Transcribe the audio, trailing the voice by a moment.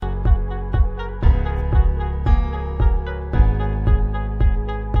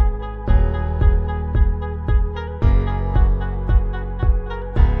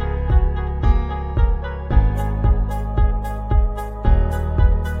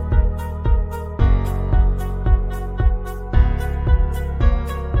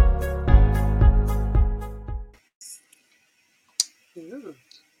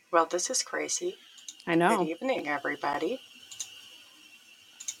Well, this is crazy. I know. Good evening, everybody.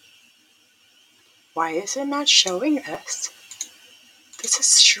 Why is it not showing us? This is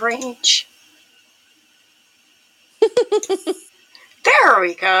strange. There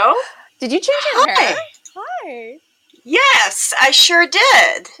we go. Did you change your hair? Hi. Yes, I sure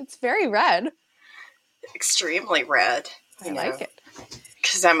did. It's very red. Extremely red. I like it.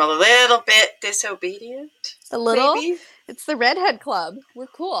 Because I'm a little bit disobedient. A little? Maybe. It's the redhead club. We're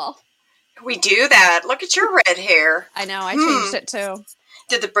cool. We do that. Look at your red hair. I know. I changed it too.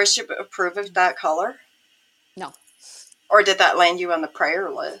 Did the bishop approve of that color? No. Or did that land you on the prayer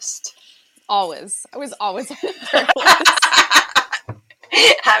list? Always. I was always on the prayer list.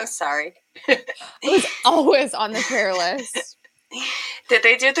 I'm sorry. I was always on the prayer list. Did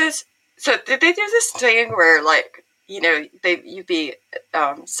they do this? So did they do this thing where, like, you'd be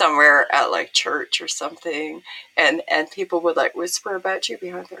somewhere at like church or something, and people would like whisper about you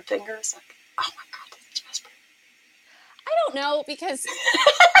behind their fingers, like, "Oh my God, did they whisper?" I don't know, because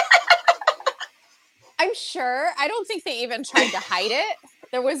I'm sure. I don't think they even tried to hide it.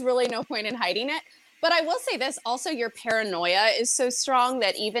 There was really no point in hiding it. But I will say this, also your paranoia is so strong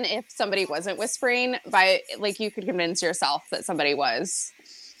that even if somebody wasn't whispering, you could convince yourself that somebody was.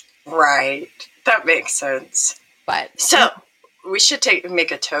 Right. That makes sense. But so we should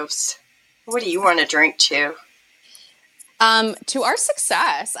make a toast. What do you want to drink to? To our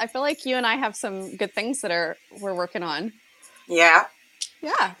success. I feel like you and I have some good things that we're working on. Yeah.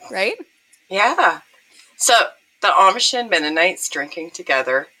 Yeah, right? Yeah. So the Amish and Mennonites drinking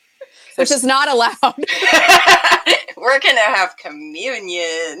together. Which is not allowed. We're going to have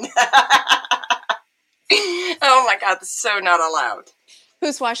communion. Oh my God, this is so not allowed.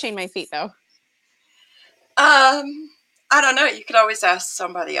 Who's washing my feet, though? I don't know. You could always ask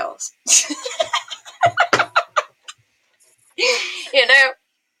somebody else.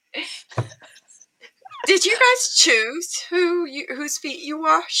 Did you guys choose whose feet you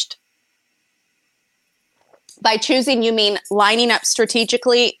washed? By choosing, you mean lining up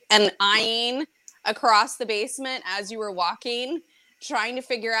strategically and eyeing across the basement as you were walking, trying to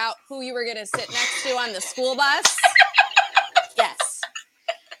figure out who you were going to sit next to on the school bus? Yes.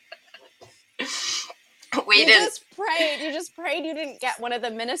 You just prayed you didn't get one of the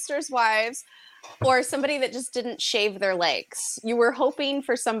minister's wives or somebody that just didn't shave their legs. You were hoping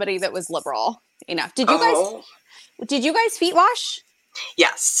for somebody that was liberal enough. Did you guys feet wash?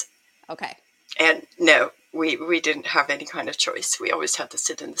 Yes. Okay. And no, we didn't have any kind of choice. We always had to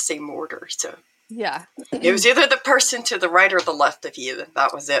sit in the same order. So yeah, it was either the person to the right or the left of you, and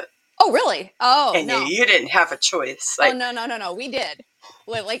that was it. Oh, really? Oh, and no. You didn't have a choice. Like, no. We did.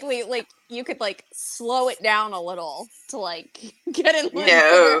 You could slow it down a little to get in line.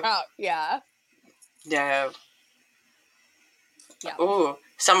 No. Out. Yeah. No. Yeah. Oh,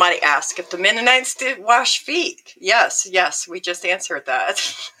 somebody asked if the Mennonites did wash feet. Yes. We just answered that.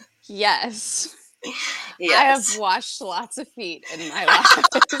 Yes. Yes. I have washed lots of feet in my life.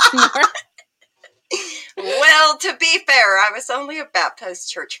 Well, to be fair, I was only a baptized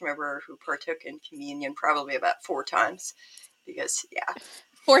church member who partook in communion probably about 4 times. Because,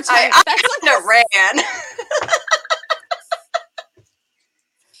 4 times. I kind of ran.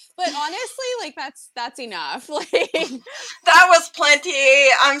 But honestly, that's enough. That was plenty.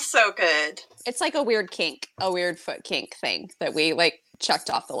 I'm so good. It's like a weird foot kink thing that we checked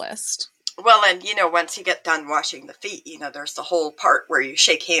off the list. Well, and once you get done washing the feet, there's the whole part where you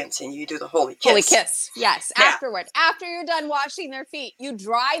shake hands and you do the holy kiss. Holy kiss, yes. Yeah. Afterward, after you're done washing their feet, you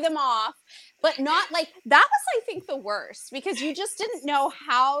dry them off, but not that was, I think, the worst because you just didn't know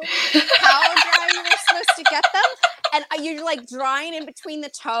how dry you were supposed to get them, and you're drying in between the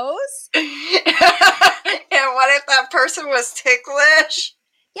toes. And what if that person was ticklish?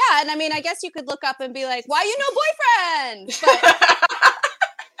 Yeah, and I guess you could look up and be like, "Why you no boyfriend?"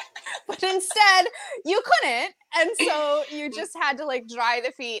 But instead, you couldn't, and so you just had to dry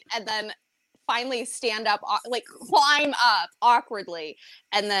the feet and then finally stand up, climb up awkwardly,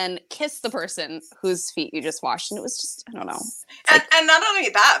 and then kiss the person whose feet you just washed. And it was just, I don't know. And not only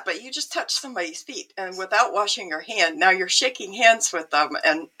that, but you just touched somebody's feet, and without washing your hand, now you're shaking hands with them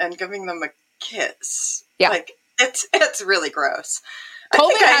and giving them a kiss. Yeah, it's really gross. COVID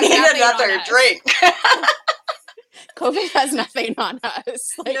I think I need another drink. COVID has nothing on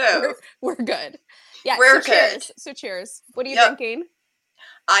us. No. We're good. Yeah, we're good. Cheers. So cheers. What are you drinking?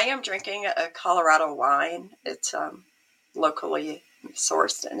 I am drinking a Colorado wine. It's locally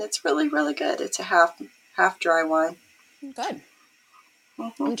sourced, and it's really, really good. It's a half dry wine. Good.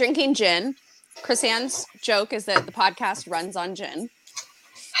 Mm-hmm. I'm drinking gin. Chris Ann's joke is that the podcast runs on gin.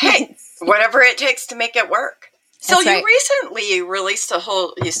 Hey, whatever it takes to make it work. So That's you right. recently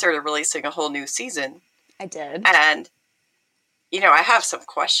you started releasing a whole new season. I did. And, I have some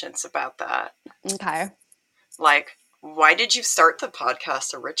questions about that. Okay. Like, why did you start the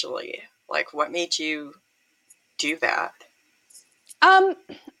podcast originally? Like, what made you do that? I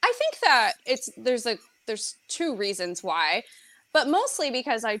think that there's two reasons why, but mostly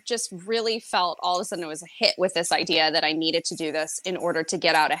because I just really felt all of a sudden it was a hit with this idea that I needed to do this in order to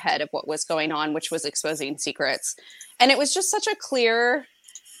get out ahead of what was going on, which was exposing secrets. And it was just such a clear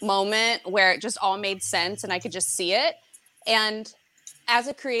moment where it just all made sense and I could just see it. And as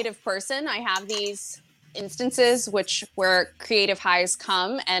a creative person, I have these instances where creative highs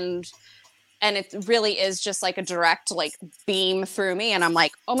come, and it really is just like a direct like beam through me, and I'm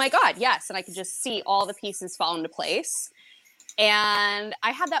like, oh my god, yes. And I could just see all the pieces fall into place, and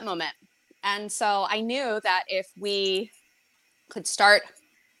I had that moment. And so I knew that if we could start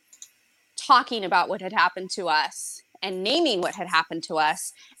talking about what had happened to us and naming what had happened to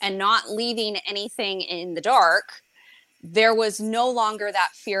us and not leaving anything in the dark, there was no longer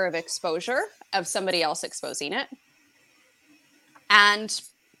that fear of exposure, of somebody else exposing it. And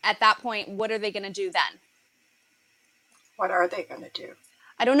at that point, what are they going to do then? What are they going to do?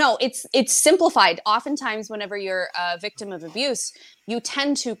 I don't know. It's simplified. Oftentimes, whenever you're a victim of abuse, you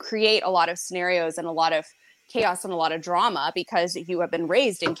tend to create a lot of scenarios and a lot of chaos and a lot of drama because you have been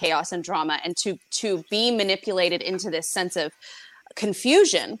raised in chaos and drama, and to be manipulated into this sense of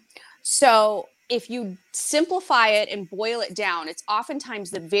confusion. So if you simplify it and boil it down, it's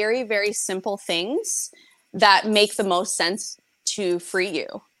oftentimes the very, very simple things that make the most sense to free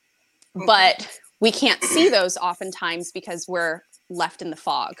you. But we can't see those oftentimes because we're left in the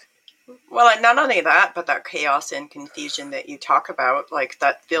fog. Well, and not only that, but that chaos and confusion that you talk about, like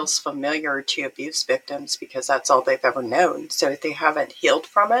that feels familiar to abuse victims because that's all they've ever known. So if they haven't healed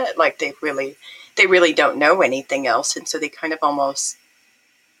from it, like they really don't know anything else. And so they kind of almost,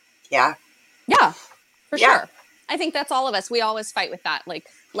 Yeah, for sure. I think that's all of us. We always fight with that, like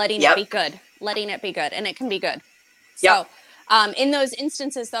letting it be good, and it can be good. So in those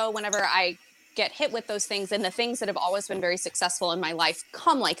instances, though, whenever I get hit with those things, and the things that have always been very successful in my life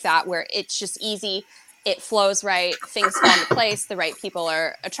come like that, where it's just easy, it flows right, things fall into place, the right people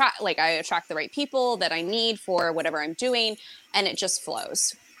I attract the right people that I need for whatever I'm doing, and it just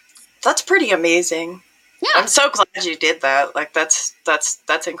flows. That's pretty amazing. Yeah. I'm so glad you did that. Like that's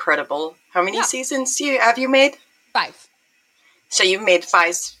incredible. How many seasons have you made? 5. So you've made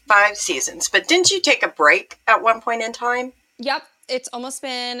five seasons, but didn't you take a break at one point in time? Yep. It's almost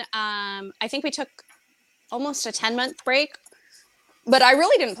been, I think we took almost a 10-month break, but I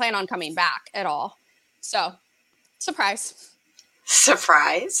really didn't plan on coming back at all. So, surprise.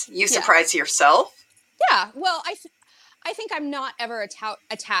 Surprise? You surprise yourself? Yeah. Well, I think I'm not ever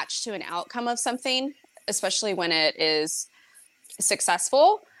attached to an outcome of something, especially when it is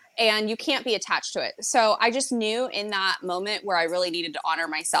successful, and you can't be attached to it. So I just knew in that moment where I really needed to honor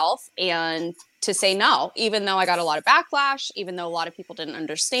myself and to say no, even though I got a lot of backlash, even though a lot of people didn't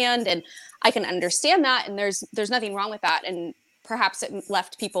understand, and I can understand that, and there's nothing wrong with that, and perhaps it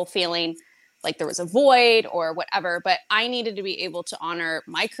left people feeling like there was a void or whatever, but I needed to be able to honor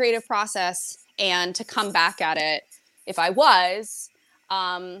my creative process and to come back at it if I was,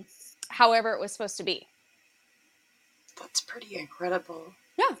 however it was supposed to be. That's pretty incredible.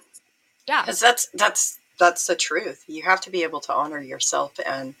 Yeah. Because that's the truth. You have to be able to honor yourself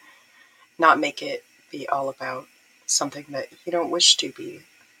and not make it be all about something that you don't wish to be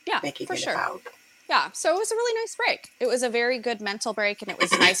making it about. Yeah. So it was a really nice break. It was a very good mental break, and it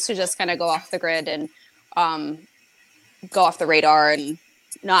was nice to just kind of go off the grid and go off the radar and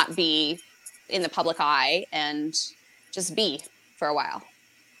not be in the public eye and just be for a while.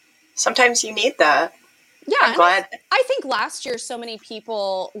 Sometimes you need that. Yeah, I'm glad. I think last year so many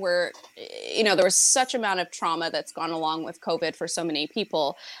people were, there was such amount of trauma that's gone along with COVID for so many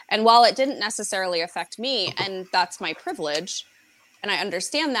people. And while it didn't necessarily affect me, and that's my privilege, and I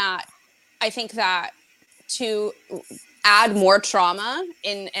understand that, I think that to add more trauma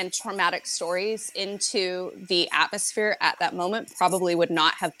and traumatic stories into the atmosphere at that moment probably would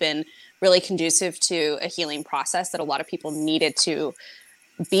not have been really conducive to a healing process that a lot of people needed to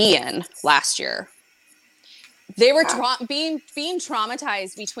be in last year. They were being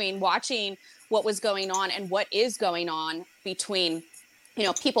traumatized between watching what was going on and what is going on between,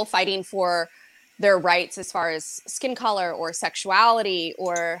 people fighting for their rights as far as skin color or sexuality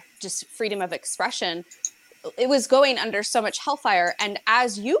or just freedom of expression. It was going under so much hellfire. And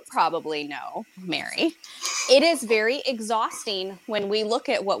as you probably know, Mary, it is very exhausting when we look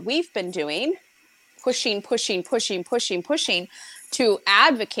at what we've been doing, pushing to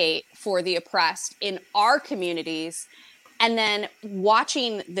advocate for the oppressed in our communities, and then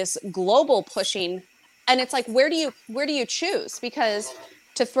watching this global pushing, and it's like, where do you choose? Because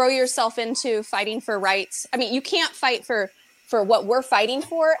to throw yourself into fighting for rights, I mean, you can't fight for what we're fighting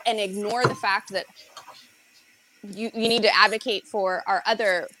for and ignore the fact that you need to advocate for our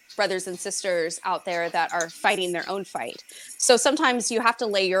other brothers and sisters out there that are fighting their own fight. So sometimes you have to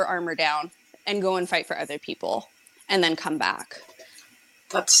lay your armor down and go and fight for other people and then come back.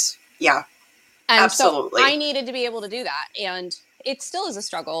 That's, yeah, and absolutely. So I needed to be able to do that. And it still is a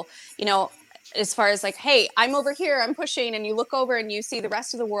struggle, you know, as far as like, hey, I'm over here, I'm pushing, and you look over and you see the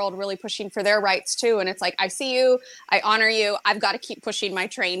rest of the world really pushing for their rights too. And it's like, I see you, I honor you, I've got to keep pushing my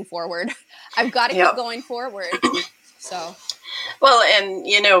train forward. I've got to keep going forward. So, well, and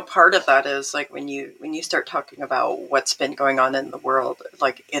you know, part of that is like when you start talking about what's been going on in the world,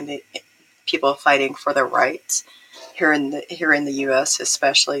 like in the people fighting for their rights here in the U.S.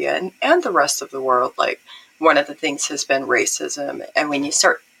 especially, and the rest of the world, like one of the things has been racism. And when you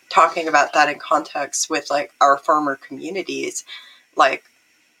start talking about that in context with like our farmer communities, like,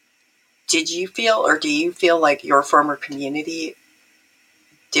 did you feel, or do you feel like your farmer community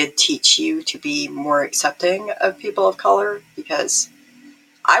did teach you to be more accepting of people of color? Because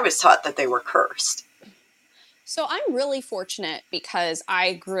I was taught that they were cursed. So I'm really fortunate because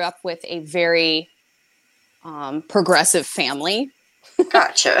I grew up with a very progressive family.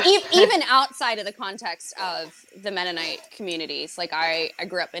 Gotcha. Even outside of the context of the Mennonite communities, like I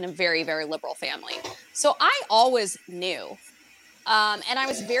grew up in a very, very liberal family. So I always knew, and I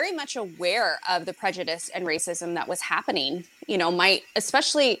was very much aware of the prejudice and racism that was happening, you know,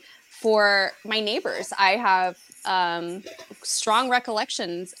 especially for my neighbors. I have strong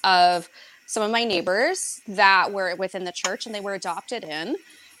recollections of some of my neighbors that were within the church and they were adopted in,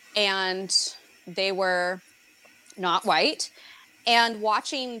 and they were not white, and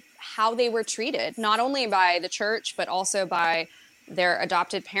watching how they were treated, not only by the church, but also by their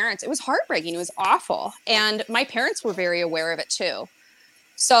adopted parents. It was heartbreaking. It was awful. And my parents were very aware of it too.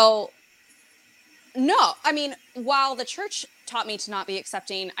 So no, I mean, while the church taught me to not be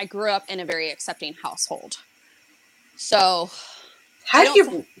accepting, I grew up in a very accepting household. So how do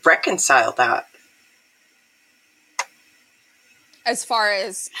you reconcile that? As far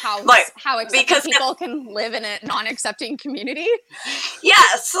as how accepting people can live in a non-accepting community?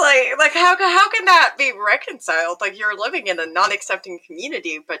 Yes, like how can that be reconciled? Like, you're living in a non-accepting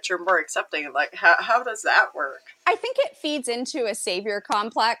community, but you're more accepting. Like, how does that work? I think it feeds into a savior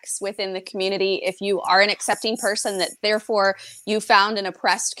complex within the community. If you are an accepting person, that therefore you found an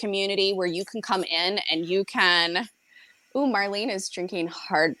oppressed community where you can come in and you can... Ooh, Marlene is drinking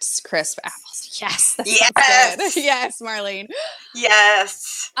hard, crisp apples. Yes, that sounds good. Yes, Marlene.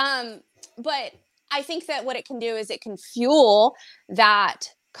 Yes. But I think that what it can do is it can fuel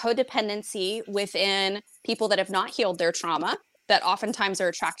that codependency within people that have not healed their trauma, that oftentimes are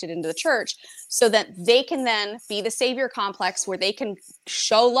attracted into the church, so that they can then be the savior complex where they can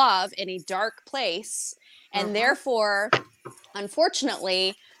show love in a dark place, and therefore,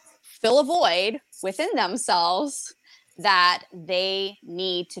 unfortunately, fill a void within themselves that they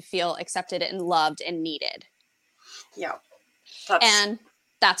need to feel accepted and loved and needed. Yeah. And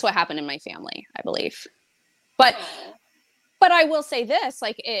that's what happened in my family, I believe. But I will say this,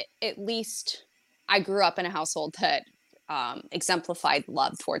 like, at least I grew up in a household that exemplified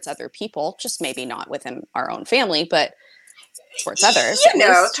love towards other people, just maybe not within our own family, but towards others. You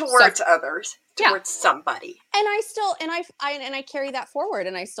know, towards others. Towards somebody. And I still, and I carry that forward,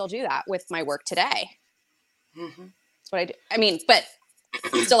 and I still do that with my work today. Mm-hmm. That's what I do. I mean, but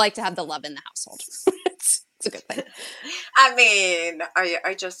I still like to have the love in the household. It's a good thing. I mean,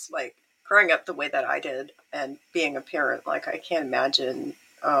 I just, like, growing up the way that I did and being a parent, like, I can't imagine,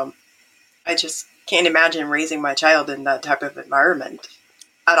 I just can't imagine raising my child in that type of environment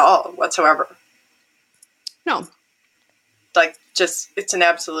at all whatsoever. No. Like, just, it's an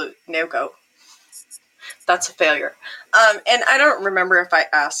absolute no-go. That's a failure. And I don't remember if I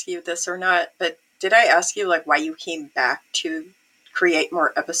asked you this or not, but did I ask you, like, why you came back to create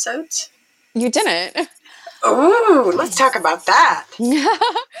more episodes? You didn't. Ooh, let's talk about that.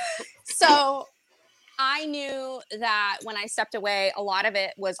 So I knew that when I stepped away, a lot of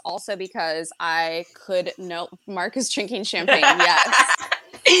it was also because Mark is drinking champagne.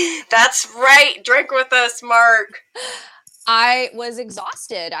 Yes. That's right. Drink with us, Mark. I was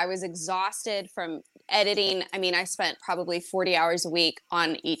exhausted. I was exhausted from editing. I mean, I spent probably 40 hours a week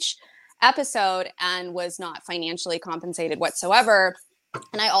on each episode and was not financially compensated whatsoever.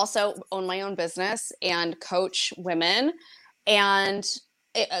 And I also own my own business and coach women. And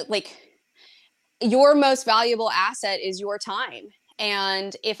like, your most valuable asset is your time.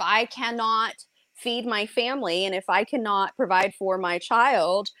 And if I cannot feed my family and if I cannot provide for my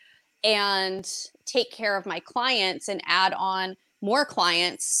child and take care of my clients and add on more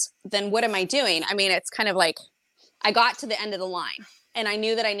clients, then what am I doing? I mean, it's kind of like I got to the end of the line and I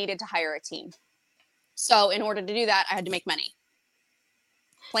knew that I needed to hire a team. So in order to do that, I had to make money.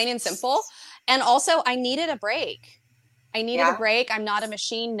 Plain and simple. And also, I needed a break. I needed a break. I'm not a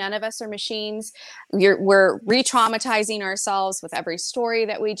machine. None of us are machines. We're re-traumatizing ourselves with every story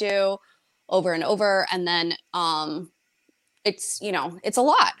that we do over and over. And then it's, it's a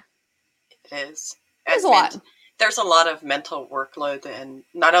lot. It is. It's a lot. There's a lot of mental workload, and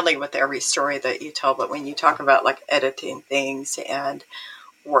not only with every story that you tell, but when you talk about like editing things and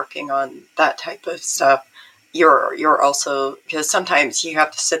working on that type of stuff, you're also, because sometimes you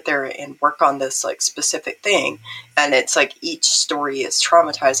have to sit there and work on this like specific thing, and it's like each story is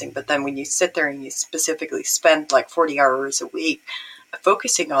traumatizing, but then when you sit there and you specifically spend like 40 hours a week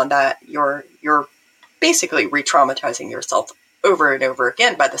focusing on that, you're basically re-traumatizing yourself over and over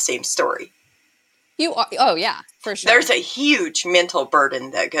again by the same story. You are, oh yeah, for sure. There's a huge mental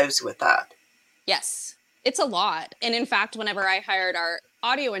burden that goes with that. Yes, it's a lot. And in fact, whenever I hired our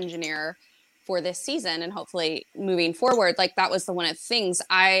audio engineer for this season and hopefully moving forward, like that was one of the things.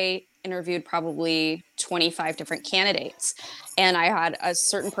 I interviewed probably 25 different candidates and I had a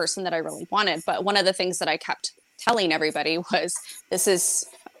certain person that I really wanted. But one of the things that I kept telling everybody was, this is,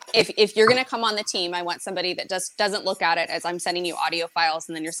 if you're going to come on the team, I want somebody that doesn't look at it as I'm sending you audio files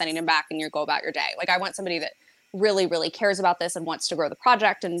and then you're sending them back and you go about your day. Like I want somebody that really, really cares about this and wants to grow the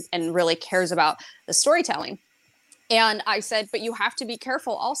project and really cares about the storytelling. And I said, but you have to be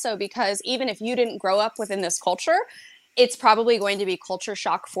careful also, because even if you didn't grow up within this culture, it's probably going to be culture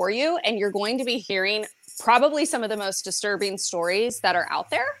shock for you. And you're going to be hearing probably some of the most disturbing stories that are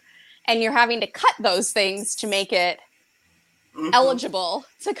out there. And you're having to cut those things to make it eligible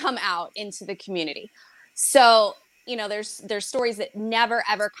to come out into the community. So, there's stories that never,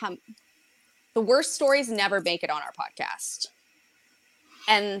 ever come. The worst stories never make it on our podcast.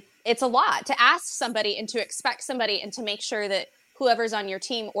 And it's a lot to ask somebody and to expect somebody and to make sure that whoever's on your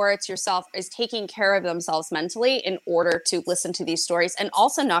team or it's yourself is taking care of themselves mentally in order to listen to these stories and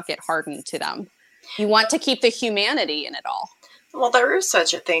also not get hardened to them. You want to keep the humanity in it all. Well, there is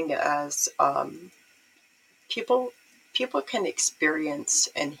such a thing as people can experience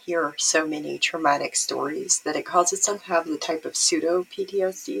and hear so many traumatic stories that it causes them to have the type of pseudo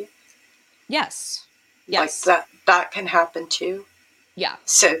PTSD. Yes. Like that can happen too. Yeah.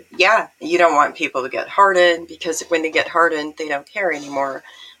 So, yeah, you don't want people to get hardened, because when they get hardened, they don't care anymore.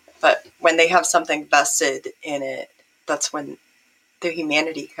 But when they have something vested in it, that's when the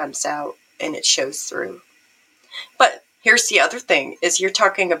humanity comes out and it shows through. But here's the other thing, is you're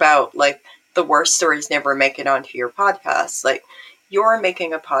talking about, like, the worst stories never make it onto your podcast. Like, you're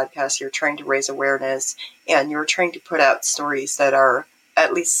making a podcast, you're trying to raise awareness, and you're trying to put out stories that are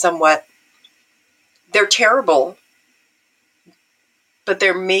at least somewhat, they're terrible, but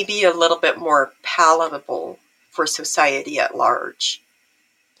they're maybe a little bit more palatable for society at large.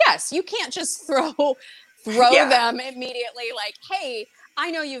 Yes, you can't just throw them immediately like, hey,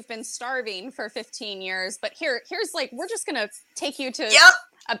 I know you've been starving for 15 years, but here's like, we're just going to take you to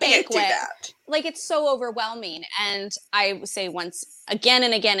a banquet. Like, it's so overwhelming. And I say once again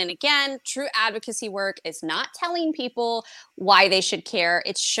and again and again, true advocacy work is not telling people why they should care.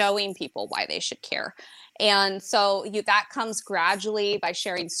 It's showing people why they should care. And so that comes gradually by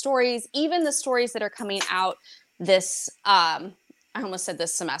sharing stories, even the stories that are coming out this, I almost said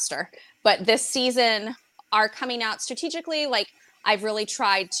this semester, but this season are coming out strategically. Like, I've really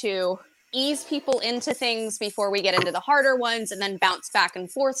tried to ease people into things before we get into the harder ones and then bounce back and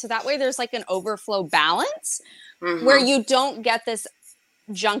forth. So that way there's like an overflow balance where you don't get this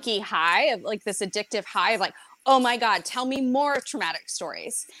junky high of like this addictive high of like, oh my God, tell me more traumatic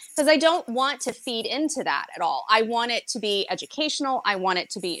stories. Because I don't want to feed into that at all. I want it to be educational. I want it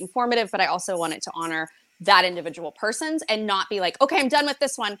to be informative, but I also want it to honor that individual person's and not be like, okay, I'm done with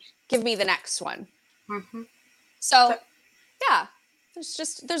this one. Give me the next one. So yeah,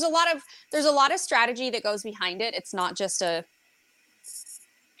 there's a lot of strategy that goes behind it. It's not just a,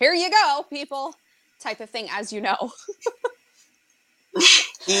 here you go, people type of thing, as you know.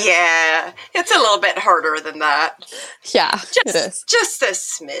 Yeah, it's a little bit harder than that. Yeah, it is. Just a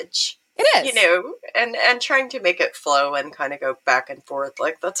smidge. It is. And trying to make it flow and kind of go back and forth,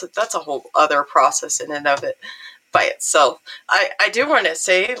 like that's a whole other process in and of it by itself. I do want to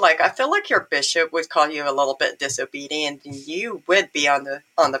say, like, I feel like your bishop would call you a little bit disobedient, and you would be on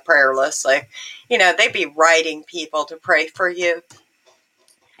the prayer list. Like, they'd be writing people to pray for you.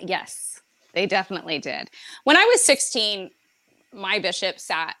 Yes, they definitely did. When I was 16, my bishop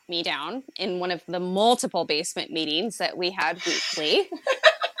sat me down in one of the multiple basement meetings that we had weekly.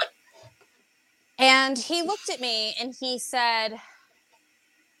 And he looked at me and he said,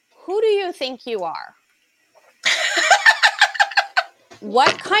 "Who do you think you are?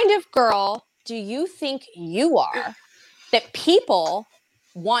 What kind of girl do you think you are that people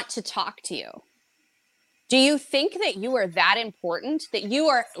want to talk to you? Do you think that you are that important, that you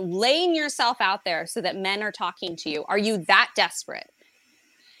are laying yourself out there so that men are talking to you? Are you that desperate?"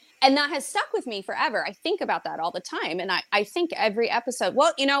 And that has stuck with me forever. I think about that all the time. And I think every episode,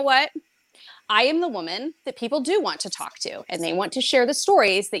 well, you know what? I am the woman that people do want to talk to, and they want to share the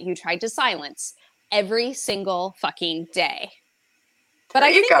stories that you tried to silence every single fucking day. But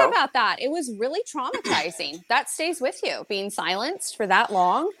I think about that. It was really traumatizing. That stays with you, being silenced for that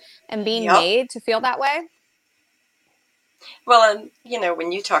long and being made to feel that way. Well, and you know,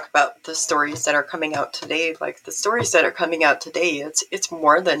 when you talk about the stories that are coming out today, like the stories that are coming out today, it's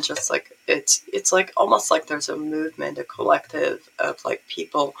more than just like it's like almost like there's a movement, a collective of like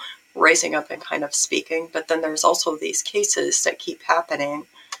people rising up and kind of speaking. But then there's also these cases that keep happening,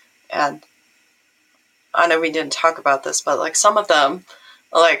 and I know we didn't talk about this, but like some of them,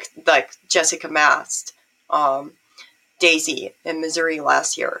 like Jessica Mast, Daisy in Missouri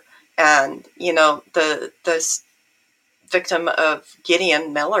last year, and you know the victim of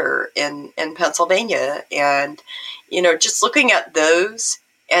Gideon Miller in Pennsylvania. And, you know, just looking at those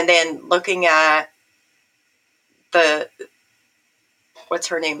and then looking at what's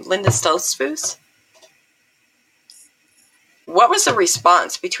her name? Linda Stoltzfus. What was the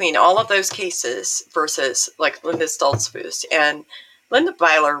response between all of those cases versus like Linda Stoltzfus? And Linda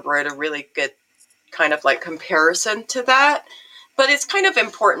Byler wrote a really good kind of like comparison to that. But it's kind of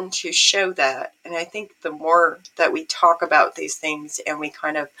important to show that. And I think the more that we talk about these things and we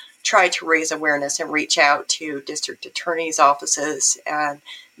kind of try to raise awareness and reach out to district attorneys' offices and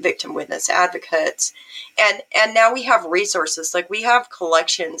victim witness advocates. And now we have resources, like we have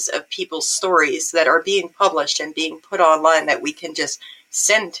collections of people's stories that are being published and being put online that we can just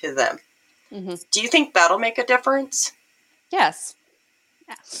send to them. Mm-hmm. Do you think that'll make a difference? Yes.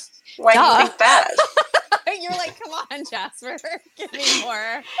 Why do you think that? You're like, come on, Jasper, give me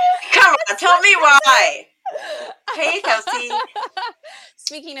more. Come on, tell me why. Hey, Kelsey.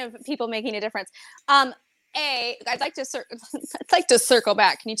 Speaking of people making a difference, I'd like to circle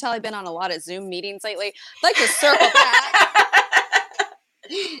back. Can you tell I've been on a lot of Zoom meetings lately? I'd like to circle back.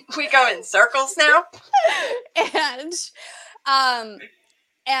 We go in circles now.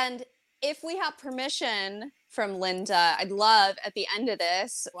 And if we have permission from Linda, I'd love at the end of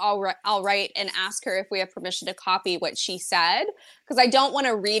this, I'll write and ask her if we have permission to copy what she said, because I don't want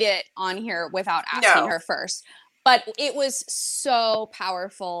to read it on here without asking her first. But it was so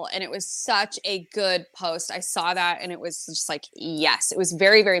powerful and it was such a good post. I saw that and it was just like, yes, it was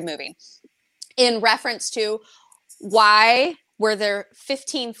very, very moving. In reference to why were there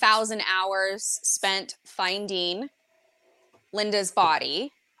 15,000 hours spent finding Linda's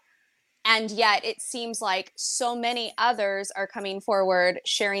body, and yet it seems like so many others are coming forward,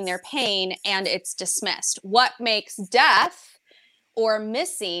 sharing their pain, and it's dismissed. What makes death or a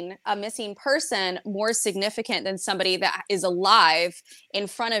missing person more significant than somebody that is alive in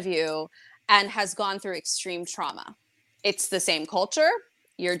front of you and has gone through extreme trauma? It's the same culture.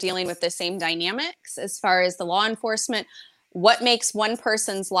 You're dealing with the same dynamics as far as the law enforcement. What makes one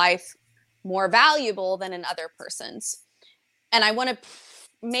person's life more valuable than another person's? And I want to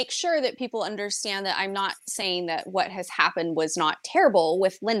make sure that people understand that I'm not saying that what has happened was not terrible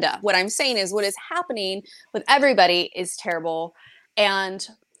with Linda. What I'm saying is what is happening with everybody is terrible. And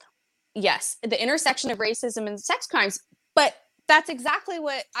yes, the intersection of racism and sex crimes, but that's exactly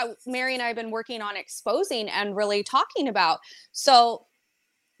what Mary and I have been working on exposing and really talking about. So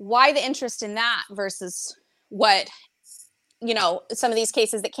why the interest in that versus what, you know, some of these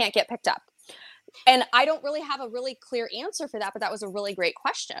cases that can't get picked up? And I don't really have a really clear answer for that, but that was a really great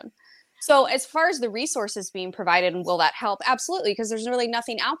question. So as far as the resources being provided, and will that help? Absolutely, because there's really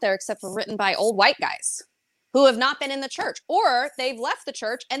nothing out there except for written by old white guys who have not been in the church, or they've left the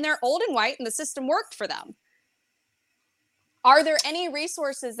church and they're old and white and the system worked for them. Are there any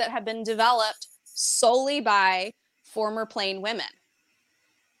resources that have been developed solely by former plain women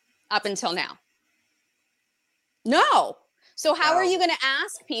up until now? No. So how are you going to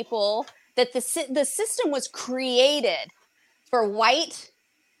ask people that the system was created for white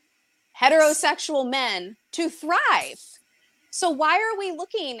heterosexual men to thrive? So why are we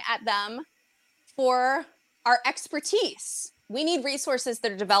looking at them for our expertise? We need resources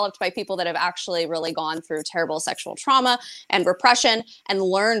that are developed by people that have actually really gone through terrible sexual trauma and repression and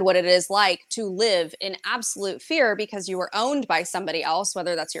learned what it is like to live in absolute fear because you were owned by somebody else,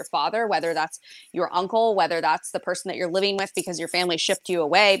 whether that's your father, whether that's your uncle, whether that's the person that you're living with because your family shipped you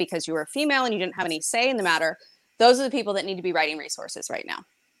away because you were a female and you didn't have any say in the matter. Those are the people that need to be writing resources right now,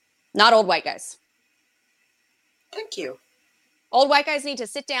 not old white guys. Thank you. Old white guys need to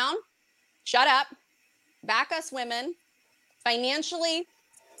sit down, shut up, back us women, financially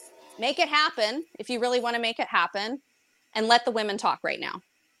make it happen if you really want to make it happen, and let the women talk right now.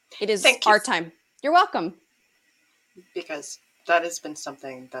 It is our time. You're welcome. Because that has been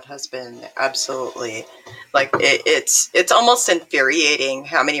something that has been absolutely like it's almost infuriating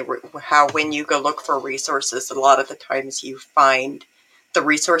how when you go look for resources, a lot of the times you find the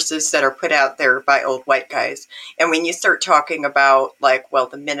resources that are put out there by old white guys. And when you start talking about like, well,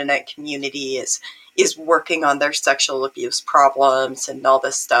 the Mennonite community is working on their sexual abuse problems and all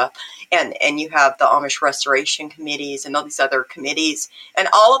this stuff. And you have the Amish restoration committees and all these other committees. And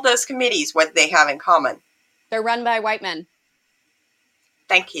all of those committees, what do they have in common? They're run by white men.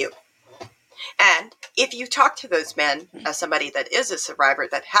 Thank you. And if you talk to those men as somebody that is a survivor,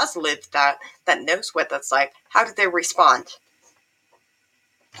 that has lived that knows what that's like, how do they respond?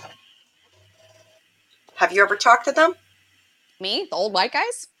 Have you ever talked to them? Me? The old white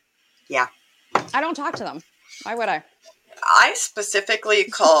guys? Yeah. I don't talk to them. Why would I? I specifically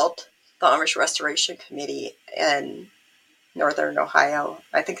called the Amish Restoration Committee in Northern Ohio.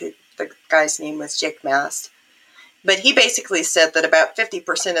 I think the guy's name was Jake Mast. But he basically said that about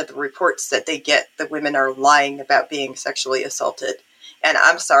 50% of the reports that they get, the women are lying about being sexually assaulted. And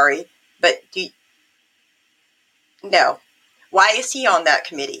I'm sorry, but no. Why is he on that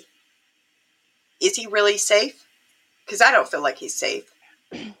committee? Is he really safe? Because I don't feel like he's safe.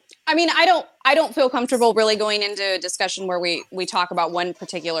 I mean, I don't feel comfortable really going into a discussion where we talk about one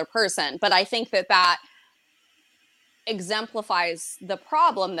particular person, but I think that exemplifies the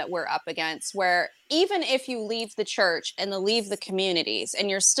problem that we're up against, where even if you leave the church and leave the communities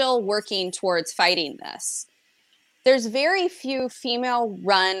and you're still working towards fighting this, there's very few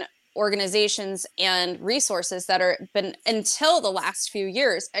female-run organizations and resources that are been until the last few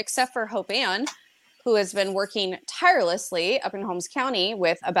years, except for Hope Ann, who has been working tirelessly up in Holmes County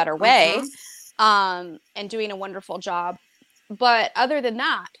with A Better Way, and doing a wonderful job. But other than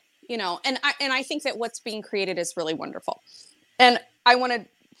that, you know, and I think that what's being created is really wonderful. And I want to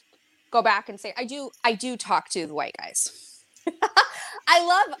go back and say, I do talk to the white guys. I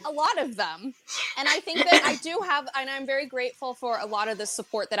love a lot of them. And I think that I do have, and I'm very grateful for a lot of the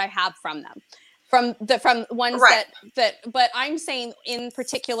support that I have from them, from ones right. but I'm saying in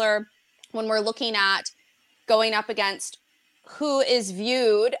particular, when we're looking at going up against who is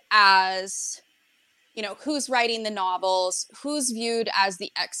viewed as, you know, who's writing the novels, who's viewed as the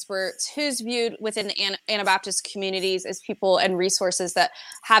experts, who's viewed within the Anabaptist communities as people and resources that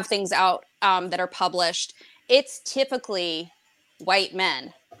have things out that are published, it's typically white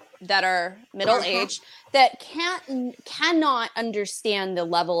men that are middle-aged that cannot understand the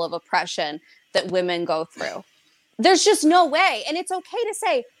level of oppression that women go through. There's just no way. And it's okay to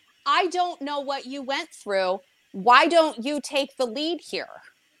say, I don't know what you went through. Why don't you take the lead here?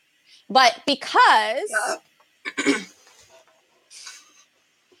 But because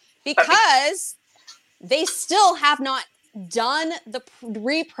they still have not done the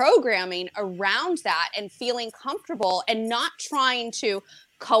reprogramming around that and feeling comfortable and not trying to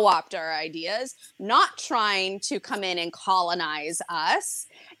co-opt our ideas, not trying to come in and colonize us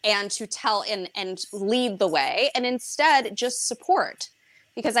and to tell and lead the way, and instead just support.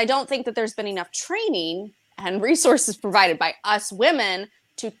 Because I don't think that there's been enough training and resources provided by us women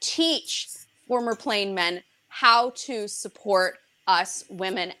to teach former plain men how to support us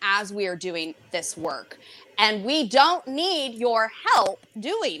women as we are doing this work. And we don't need your help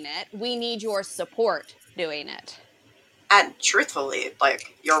doing it. We need your support doing it. And truthfully,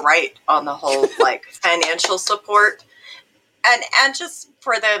 like, you're right on the whole, like, financial support. And just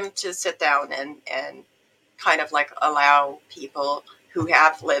for them to sit down and kind of, like, allow people who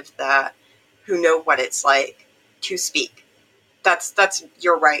have lived that, who know what it's like, to speak. That's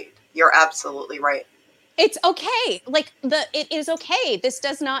you're right. You're absolutely right. It's okay. Like, it is okay. This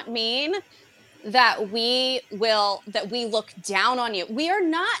does not mean that we look down on you. We are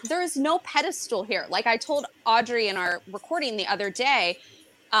not, there is no pedestal here. Like I told Audrey in our recording the other day,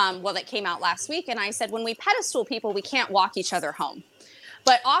 that came out last week. And I said, when we pedestal people, we can't walk each other home.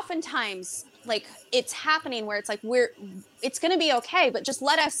 But oftentimes, like, it's happening where it's like, it's going to be okay, but just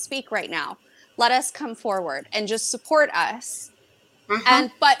let us speak right now. Let us come forward and just support us.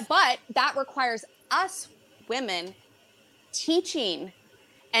 And, but that requires us women teaching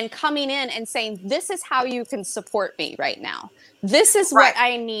and coming in and saying, this is how you can support me right now. This is what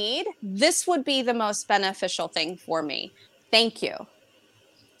I need. This would be the most beneficial thing for me. Thank you.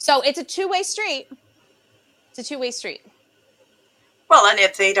 So it's a two-way street. It's a two-way street. Well, and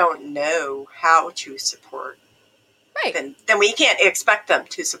if they don't know how to support, then we can't expect them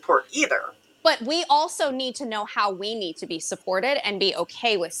to support either. But we also need to know how we need to be supported and be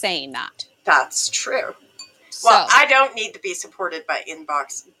okay with saying that. That's true. Well, I don't need to be supported by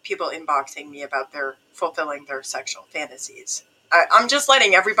people inboxing me about their fulfilling their sexual fantasies. I'm just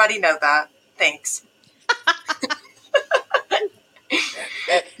letting everybody know that. Thanks.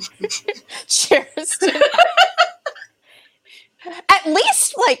 Cheers to that. At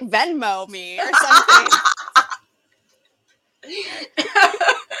least like Venmo me or something.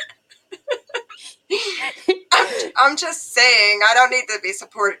 I'm just saying, I don't need to be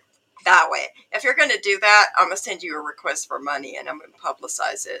supported that way. If you're going to do that, I'm going to send you a request for money and I'm going to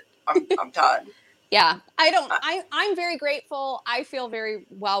publicize it. I'm done. Yeah, I'm very grateful. I feel very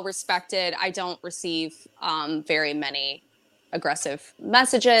well respected. I don't receive very many aggressive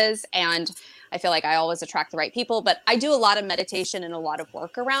messages, and I feel like I always attract the right people, but I do a lot of meditation and a lot of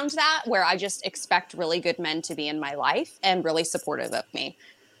work around that, where I just expect really good men to be in my life and really supportive of me.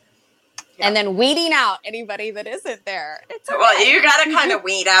 Yeah. And then weeding out anybody that isn't there. It's okay. Well, you got to kind of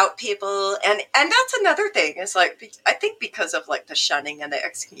weed out people. And that's another thing. It's like, I think because of like the shunning and the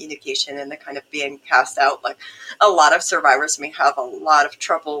excommunication and the kind of being cast out, like a lot of survivors may have a lot of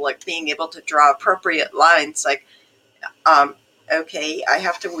trouble, like being able to draw appropriate lines. Like, okay, I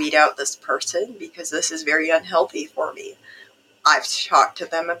have to weed out this person because this is very unhealthy for me. I've talked to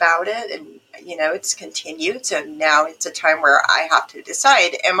them about it and, it's continued. So now it's a time where I have to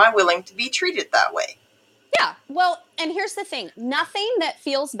decide, am I willing to be treated that way? Yeah. Well, and here's the thing. Nothing that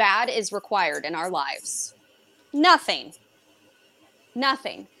feels bad is required in our lives. Nothing.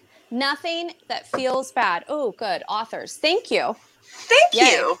 Nothing that feels bad. Oh, good. Authors. Thank you. Thank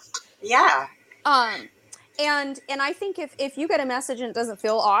you. Yeah. And I think if you get a message and it doesn't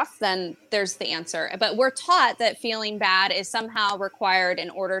feel off, then there's the answer. But we're taught that feeling bad is somehow required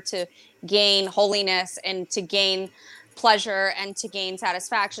in order to gain holiness and to gain pleasure and to gain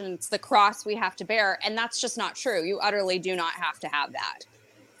satisfaction. It's the cross we have to bear. And that's just not true. You utterly do not have to have that.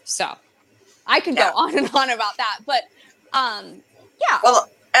 So I could go on and on about that. But yeah. Well,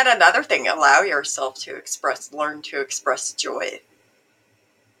 and another thing, allow yourself to learn to express joy.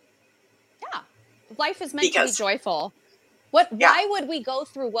 Life is meant to be joyful. Why would we go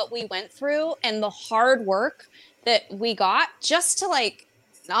through what we went through and the hard work that we got just to like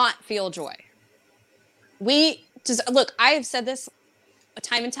not feel joy? Look, I have said this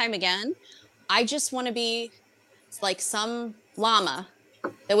time and time again. I just want to be like some llama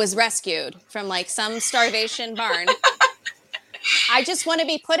that was rescued from like some starvation barn. I just want to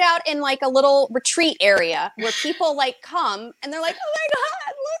be put out in like a little retreat area where people like come and they're like, oh my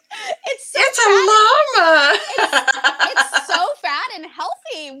God, look, it's a llama. It's so fat and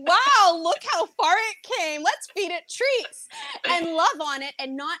healthy. Wow, look how far it came. Let's feed it treats and love on it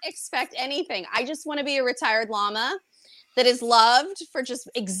and not expect anything. I just want to be a retired llama that is loved for just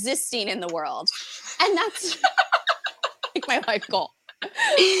existing in the world. And that's like my life goal.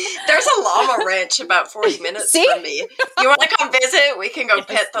 There's a llama ranch about 40 minutes from me. You want to come visit? We can go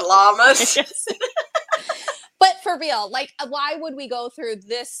pet the llamas. Yes. But for real, like, why would we go through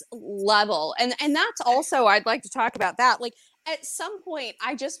this level? And that's also, I'd like to talk about that. Like, at some point,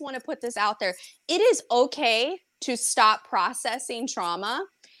 I just want to put this out there. It is okay to stop processing trauma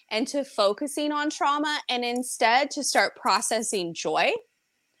and to focusing on trauma and instead to start processing joy.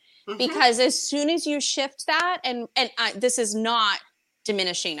 Mm-hmm. Because as soon as you shift that, and this is not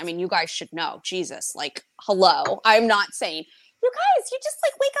diminishing. I mean, you guys should know, Jesus, like, hello. I'm not saying, you guys, you just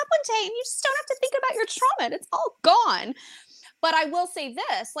like wake up one day and you just don't have to think about your trauma and it's all gone. But I will say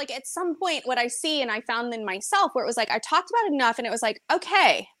this, like at some point what I see, and I found in myself where it was like, I talked about it enough and it was like,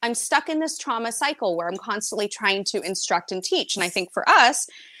 okay, I'm stuck in this trauma cycle where I'm constantly trying to instruct and teach. And I think for us,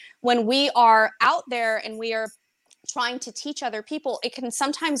 when we are out there and we are trying to teach other people, it can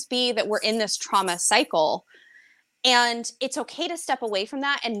sometimes be that we're in this trauma cycle. And it's okay to step away from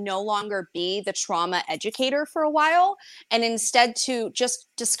that and no longer be the trauma educator for a while, and instead to just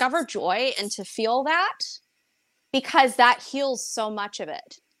discover joy and to feel that, because that heals so much of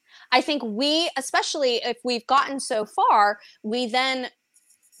it. I think especially if we've gotten so far, we then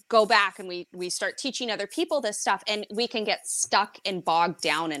go back and we start teaching other people this stuff and we can get stuck and bogged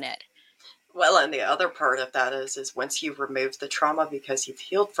down in it. Well, and the other part of that is once you've removed the trauma because you've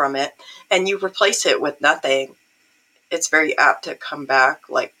healed from it and you replace it with nothing, it's very apt to come back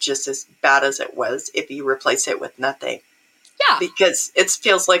like just as bad as it was if you replace it with nothing. Yeah. Because it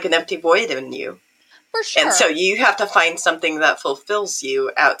feels like an empty void in you. For sure. And so you have to find something that fulfills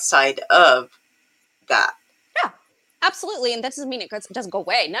you outside of that. Yeah, absolutely. And that doesn't mean it doesn't go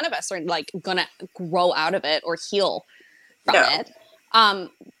away. None of us are like gonna grow out of it or heal from it.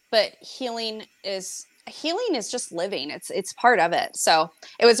 But healing is just living. It's part of it. So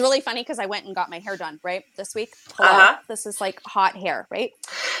it was really funny because I went and got my hair done, right, this week. Hello. This is like hot hair, right?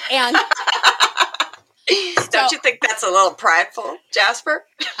 And don't you think that's a little prideful, Jasper?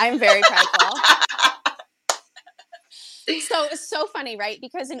 I'm very prideful. So it's so funny, right?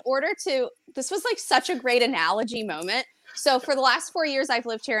 Because this was like such a great analogy moment. So for the last 4 years I've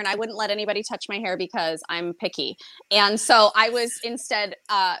lived here, and I wouldn't let anybody touch my hair because I'm picky. And so I was instead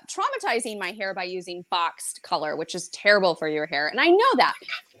traumatizing my hair by using boxed color, which is terrible for your hair. And I know that.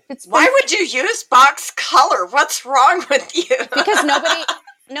 Why would you use boxed color? What's wrong with you? Because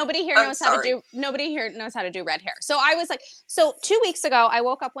nobody here knows how to do red hair. So I was like, 2 weeks ago, I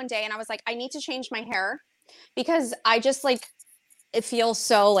woke up one day and I was like, I need to change my hair because I just like, it feels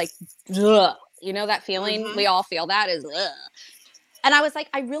so like, ugh. You know that feeling? Mm-hmm. We all feel that is, ugh. And I was like,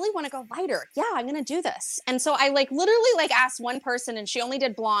 I really want to go lighter. Yeah, I'm going to do this. And so I like literally like asked one person and she only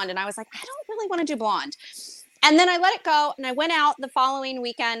did blonde. And I was like, I don't really want to do blonde. And then I let it go. And I went out the following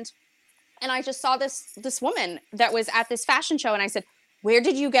weekend and I just saw this woman that was at this fashion show. And I said, where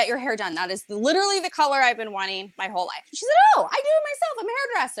did you get your hair done? That is literally the color I've been wanting my whole life. And she said, oh, I do it myself. I'm a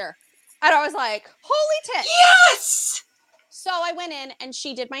hairdresser. And I was like, holy tits. Yes. So I went in and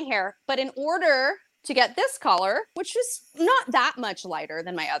she did my hair. But in order to get this color, which was not that much lighter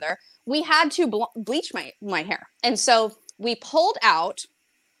than my other, we had to bleach my hair. And so we pulled out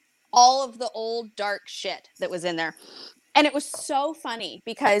all of the old dark shit that was in there. And it was so funny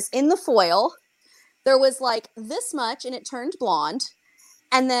because in the foil, there was like this much and it turned blonde.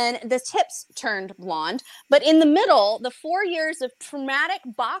 And then the tips turned blonde. But in the middle, the 4 years of traumatic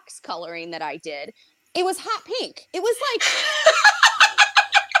box coloring that I did, it was hot pink. It was like,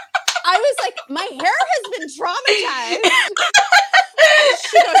 I was like, my hair has been traumatized. And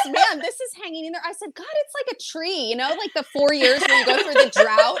she goes, man, this is hanging in there. I said, God, it's like a tree, you know, like the 4 years where you go through the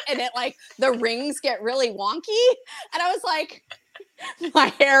drought and it like the rings get really wonky. And I was like, my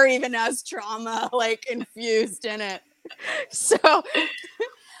hair even has trauma like infused in it. So,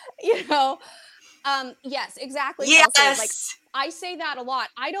 you know, yes, exactly. Yes. Kelsey. Like I say that a lot.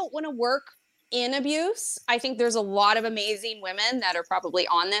 I don't want to work in abuse. I think there's a lot of amazing women that are probably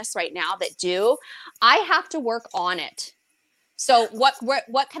on this right now that do. I have to work on it. So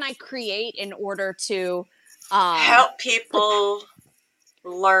what can I create in order to help people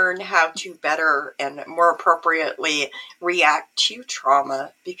learn how to better and more appropriately react to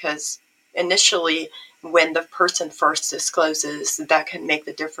trauma? Because initially, when the person first discloses, that can make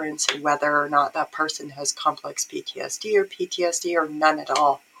the difference in whether or not that person has complex PTSD or none at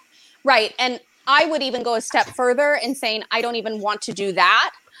all. Right. And I would even go a step further in saying, I don't even want to do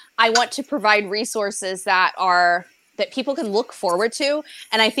that. I want to provide resources that people can look forward to.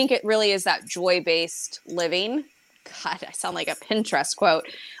 And I think it really is that joy-based living. God, I sound like a Pinterest quote,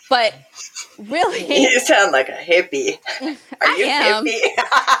 but really. You sound like a hippie. Are you hippie?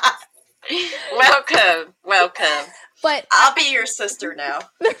 Welcome. But I'll be your sister now.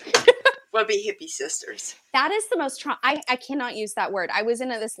 We'll be hippie sisters. That is the most I cannot use that word. I was in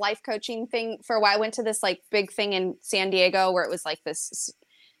this life coaching thing for a while. I went to this like big thing in San Diego where it was like this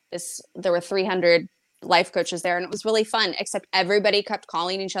there were 300 life coaches there and it was really fun, except everybody kept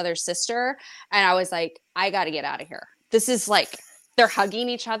calling each other sister. And I was like, I got to get out of here. This is like, they're hugging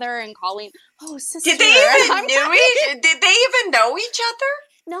each other and calling, oh, sister. Did they even know each other?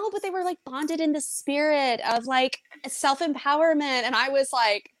 No, but they were like bonded in the spirit of like self-empowerment. And I was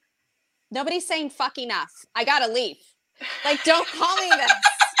like, nobody's saying fuck enough. I gotta leave. Like, don't call me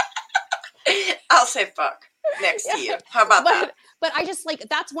this. I'll say fuck next to you. How about that? But I just like,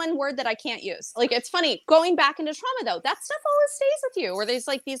 that's one word that I can't use. Like, it's funny. Going back into trauma, though, that stuff always stays with you. Where there's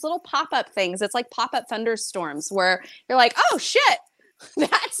like these little pop-up things. It's like pop-up thunderstorms where you're like, oh, shit.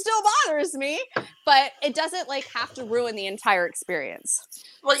 That still bothers me. But it doesn't like have to ruin the entire experience.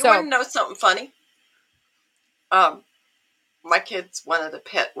 Well, you want to know something funny? My kids wanted a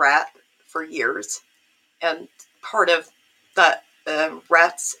pet rat for years. And part of that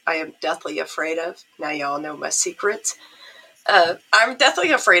rats I am deathly afraid of. Now y'all know my secrets. I'm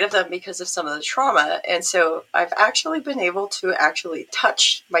deathly afraid of them because of some of the trauma. And so I've actually been able to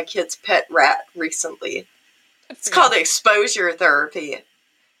touch my kid's pet rat recently. It's called exposure therapy.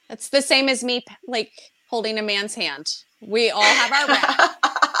 It's the same as me, like, holding a man's hand. We all have our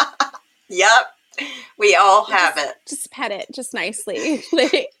rat. Yep. We all have it. Just pet it, just nicely.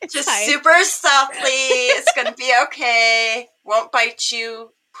 It's just fine. super softly. It's going to be okay. Won't bite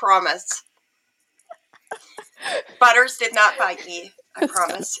you. Promise. Butters did not bite me. I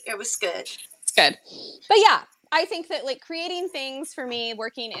promise. It was good. It's good. But yeah, I think that like creating things for me,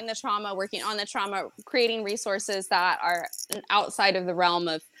 working on the trauma, creating resources that are outside of the realm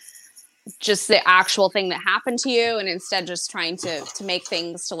of just the actual thing that happened to you, and instead just trying to make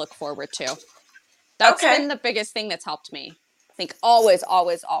things to look forward to. That's been the biggest thing that's helped me. I think always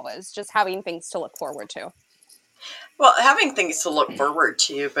just having things to look forward to. Well, having things to look forward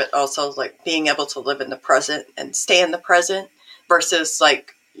to, but also like being able to live in the present and stay in the present versus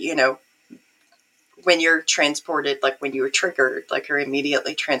like, you know, when you're transported, like when you were triggered, like you're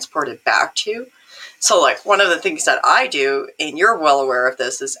immediately transported back to. So like one of the things that I do, and you're well aware of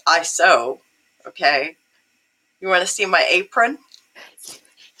this, is I sew. Okay. You want to see my apron?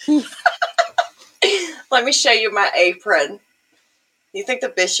 Let me show you my apron. You think the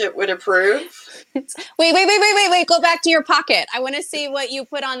bishop would approve? Wait. Go back to your pocket. I want to see what you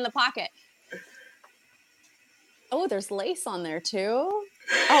put on the pocket. Oh, there's lace on there too.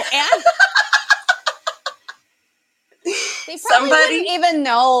 Oh, and they probably wouldn't even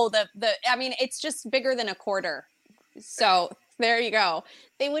know I mean, it's just bigger than a quarter. So there you go.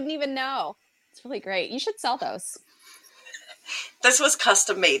 They wouldn't even know. It's really great. You should sell those. This was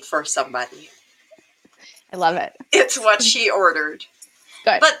custom made for somebody. I love it. It's what she ordered.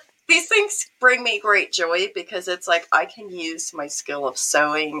 Good. But these things bring me great joy because it's like I can use my skill of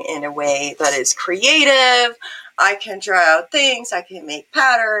sewing in a way that is creative. I can draw out things. I can make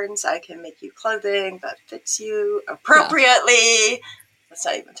patterns. I can make you clothing that fits you appropriately. Yeah. Let's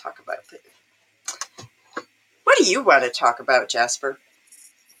not even talk about it. What do you want to talk about, Jasper?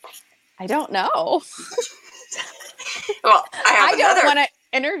 I don't know. Well, I don't want to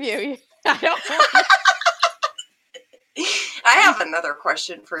interview you. I have another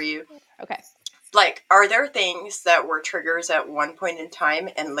question for you. Okay. Like, are there things that were triggers at one point in time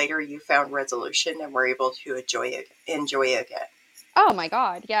and later you found resolution and were able to enjoy again? Oh my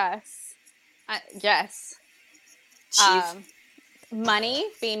God, yes. Yes. Money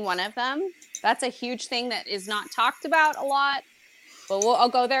being one of them. That's a huge thing that is not talked about a lot. But I'll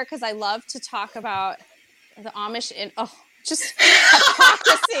go there because I love to talk about the Amish just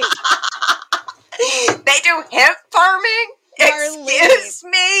hypocrisy. They do hemp farming? Excuse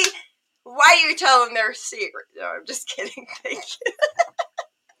me? Why are you telling their secret? No, I'm just kidding. Thank you.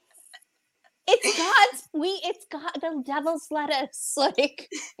 It's got the devil's lettuce. Like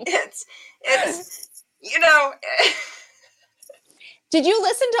it's you know. Did you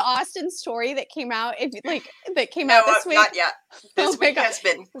listen to Austin's story that came out? Out this week? Not yet. This week has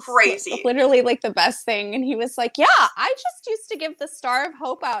been crazy. Literally like the best thing. And he was like, yeah, I just used to give the Star of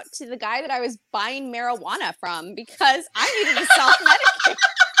Hope out to the guy that I was buying marijuana from because I needed to self-medicate.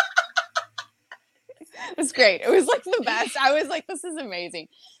 It was great. It was like the best. I was like, this is amazing.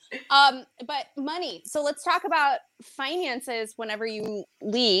 But money. So let's talk about finances whenever you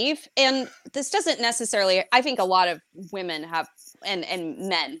leave. And this doesn't necessarily, I think a lot of women have, and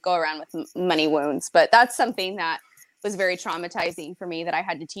men go around with money wounds, but that's something that was very traumatizing for me that I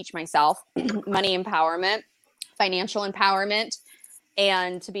had to teach myself. Money empowerment, financial empowerment,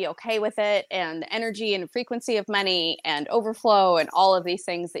 and to be okay with it, and the energy and frequency of money and overflow and all of these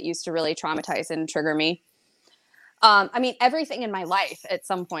things that used to really traumatize and trigger me. I mean, everything in my life at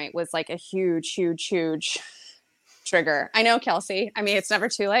some point was like a huge trigger. I know, Kelsey. I mean, it's never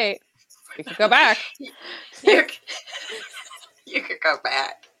too late. We could go back. You could go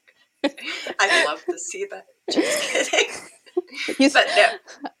back. I'd love to see that. Just kidding. But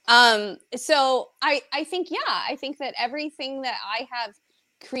no. So I think that everything that I have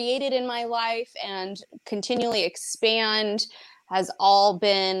created in my life and continually expand has all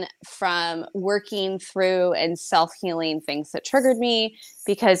been from working through and self-healing things that triggered me.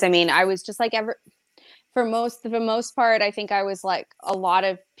 Because I mean, I was just like for the most part, I think I was like a lot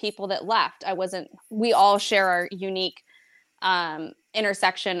of people that left. We all share our unique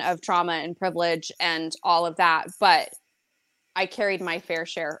intersection of trauma and privilege and all of that. But I carried my fair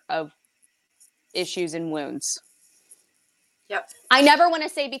share of issues and wounds. Yep. I never want to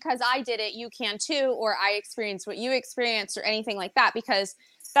say because I did it, you can too, or I experienced what you experienced or anything like that, because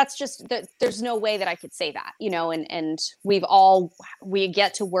that's just there's no way that I could say that, and we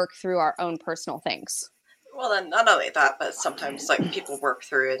get to work through our own personal things. Well, then not only that, but sometimes like people work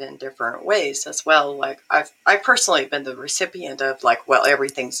through it in different ways as well. Like I personally been the recipient of like, well,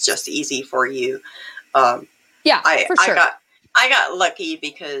 everything's just easy for you. For sure. I got lucky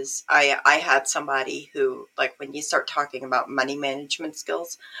because I had somebody who, like, when you start talking about money management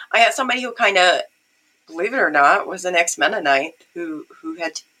skills, I had somebody who kind of believe it or not, was an ex-Mennonite who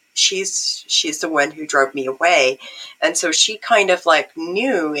had, she's the one who drove me away. And so she kind of like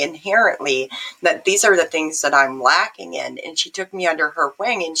knew inherently that these are the things that I'm lacking in. And she took me under her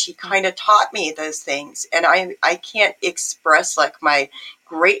wing and she kind of taught me those things. And I can't express like my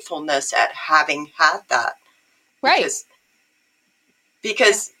gratefulness at having had that. Right.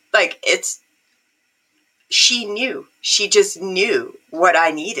 Because like she just knew what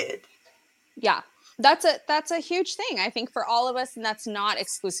I needed. Yeah. That's a huge thing, I think, for all of us, and that's not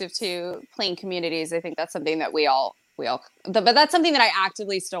exclusive to Plain communities. I think that's something that but that's something that I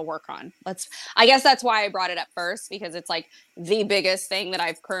actively still work on. I guess that's why I brought it up first, because it's like the biggest thing that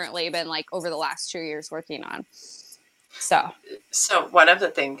I've currently been like over the last 2 years working on. So one of the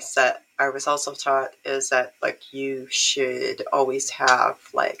things that I was also taught is that like you should always have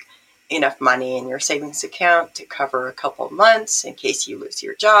like enough money in your savings account to cover a couple months in case you lose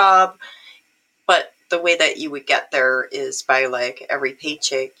your job. But the way that you would get there is by like every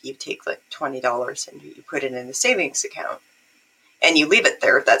paycheck, you take like $20 and you put it in a savings account and you leave it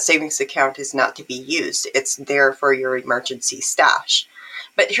there. That savings account is not to be used. It's there for your emergency stash.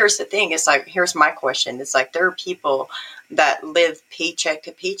 But here's the thing, it's like, here's my question. It's like, there are people that live paycheck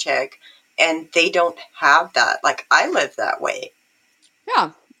to paycheck and they don't have that. Like I live that way.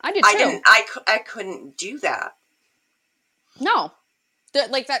 Yeah, I did too. I couldn't do that. No.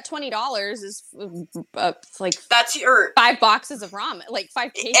 Like that $20 is like that's your 5 boxes of ramen, like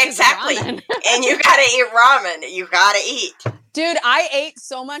 5 cases exactly. of ramen. And you gotta eat ramen. You gotta eat. Dude, I ate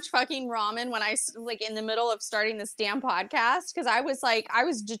so much fucking ramen when I like in the middle of starting this damn podcast, because I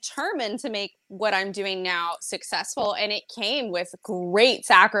was determined to make what I'm doing now successful, and it came with great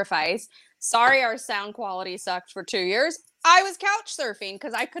sacrifice. Sorry, our sound quality sucked for 2 years. I was couch surfing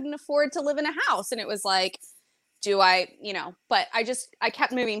because I couldn't afford to live in a house, and it was like, but I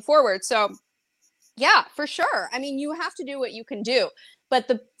kept moving forward. So yeah, for sure. I mean, you have to do what you can do, but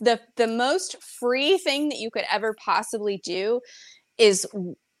the most free thing that you could ever possibly do is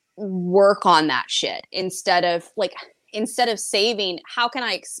work on that shit instead of saving. How can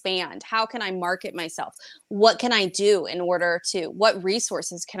I expand? How can I market myself? What can I do what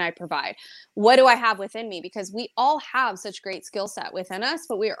resources can I provide? What do I have within me? Because we all have such great skill set within us,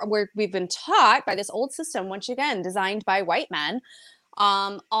 but we've been taught by this old system, once again, designed by white men,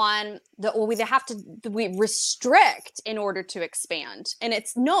 we restrict in order to expand. And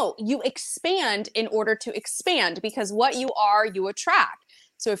it's no, you expand in order to expand, because what you are, you attract.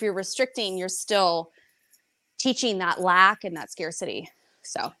 So if you're restricting, you're still teaching that lack and that scarcity.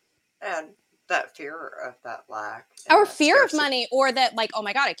 So, and that fear of that lack, or fear scarcity. Of money, or that like, oh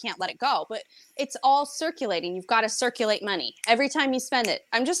my God, I can't let it go. But it's all circulating. You've got to circulate money every time you spend it.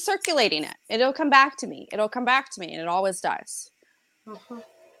 I'm just circulating it. It'll come back to me. And it always does. Mm-hmm.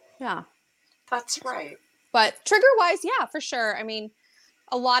 Yeah, that's right. But trigger wise, yeah, for sure. I mean,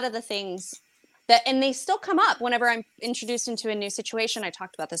 a lot of the things and they still come up whenever I'm introduced into a new situation. I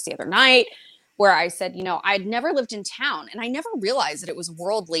talked about this the other night, where I said, I'd never lived in town, and I never realized that it was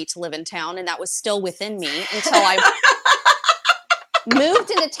worldly to live in town, and that was still within me until I moved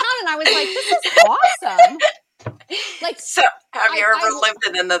into town, and I was like, this is awesome. Like, so have you ever lived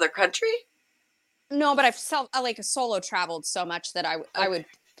in another country? No, but I've solo traveled so much that I would,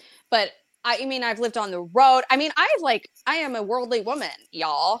 but I mean, I've lived on the road. I mean, I am a worldly woman,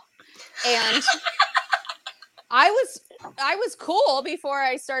 y'all. And I was cool before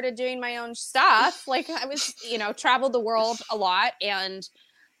I started doing my own stuff. Like I was, traveled the world a lot, and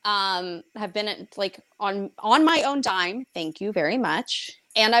have been on my own dime. Thank you very much.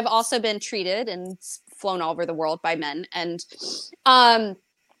 And I've also been treated and flown all over the world by men. And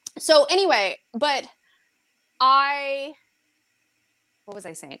so anyway, but what was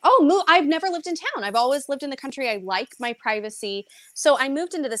I saying? Oh, I've never lived in town. I've always lived in the country. I like my privacy. So I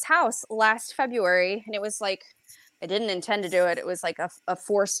moved into this house last February, and it was like, I didn't intend to do it. It was like a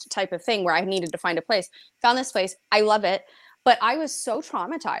forced type of thing where I needed to find a place. Found this place. I love it. But I was so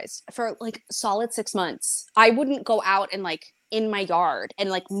traumatized for like solid 6 months. I wouldn't go out and like in my yard and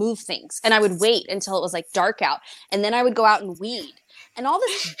like move things. And I would wait until it was like dark out. And then I would go out and weed and all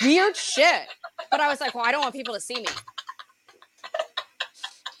this weird shit. But I was like, well, I don't want people to see me.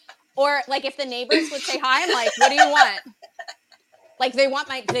 Or like if the neighbors would say hi, I'm like, what do you want? Like they want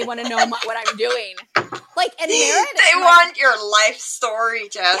to know what I'm doing. Like, and they want your life story,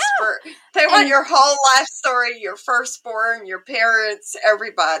 Jasper. Yeah. They want your whole life story, your firstborn, your parents,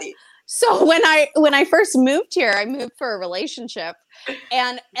 everybody. So when I first moved here, I moved for a relationship,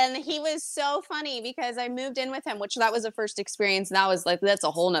 and he was so funny because I moved in with him, which that was a first experience. And that was like, that's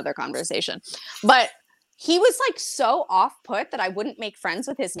a whole nother conversation. But he was like so off put that I wouldn't make friends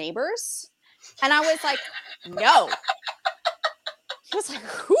with his neighbors. And I was like, no. He was like,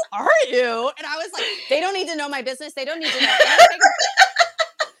 who are you? And I was like, they don't need to know my business. They don't need to know anything.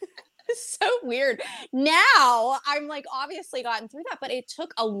 It's so weird. Now I'm like obviously gotten through that, but it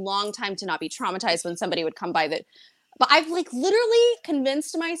took a long time to not be traumatized when somebody would come by that. But I've like literally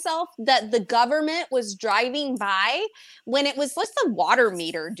convinced myself that the government was driving by when it was just the water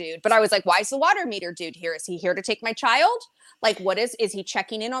meter dude. But I was like, why is the water meter dude here? Is he here to take my child? Like, what is he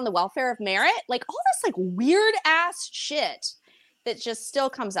checking in on the welfare of merit? Like all this like weird ass shit that just still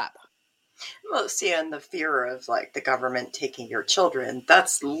comes up. Well, see, and the fear of like the government taking your children,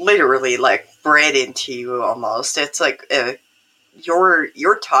 that's literally like bred into you almost. It's like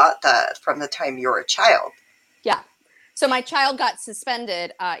you're taught that from the time you're a child. Yeah. So my child got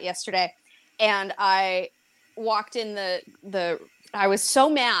suspended yesterday, and I walked in I was so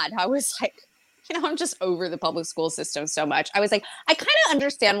mad. I was like, I'm just over the public school system so much. I was like, I kind of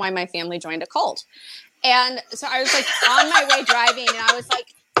understand why my family joined a cult. And so I was like on my way driving, and I was like,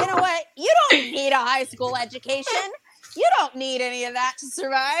 you know what? You don't need a high school education. You don't need any of that to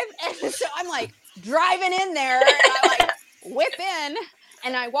survive. And so I'm like driving in there, and I like whip in,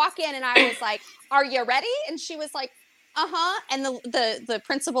 and I walk in, and I was like, are you ready? And she was like, uh-huh. And the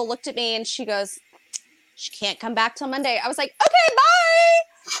principal looked at me, and she goes, she can't come back till Monday. I was like, okay,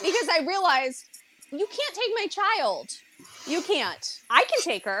 bye. Because I realized you can't take my child. You can't. I can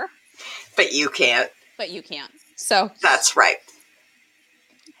take her. But you can't. But you can't. So that's right.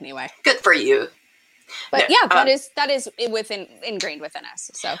 Anyway, good for you. But no, yeah, that is ingrained within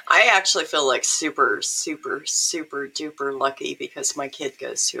us. So I actually feel like super, super, super duper lucky because my kid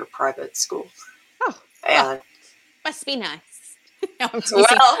goes to a private school. Oh, and well, must be nice. No, I'm teasing.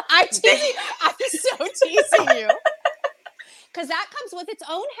 Well, I'm teasing. I'm so teasing you. Because that comes with its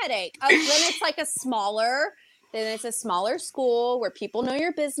own headache. Then it's like then it's a smaller school where people know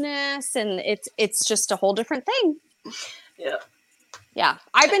your business, and it's just a whole different thing. Yeah. Yeah.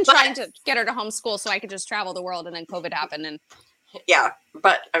 I've been trying to get her to homeschool so I could just travel the world, and then COVID happened. And yeah,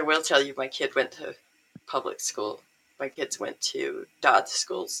 but I will tell you, my kid went to public school. My kids went to Dodge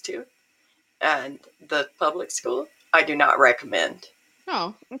schools too. And the public school, I do not recommend.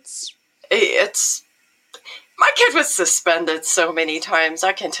 Oh, it's my kid was suspended so many times.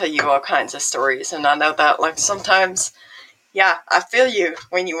 I can tell you all kinds of stories, and I know that like sometimes, yeah, I feel you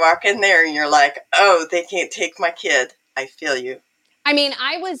when you walk in there and you're like, oh, they can't take my kid. I feel you. I mean,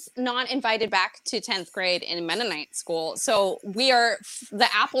 I was not invited back to 10th grade in Mennonite school, so the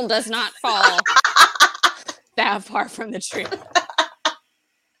apple does not fall that far from the tree.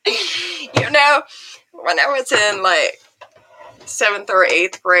 You know, when I was in like 7th or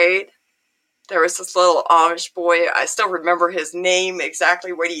 8th grade, there was this little Amish boy. I still remember his name,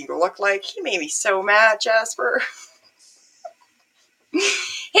 exactly what he looked like. He made me so mad, Jasper.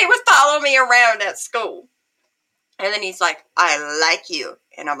 He would follow me around at school. And then he's like, I like you.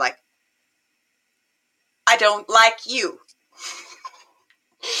 And I'm like, I don't like you.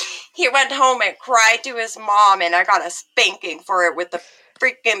 He went home and cried to his mom, and I got a spanking for it with the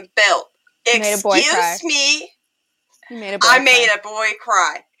freaking belt. Excuse me. I made a boy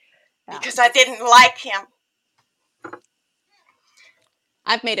cry. Yeah. Because I didn't like him.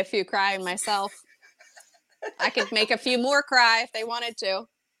 I've made a few cry myself. I could make a few more cry if they wanted to.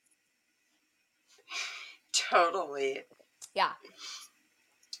 Totally. Yeah.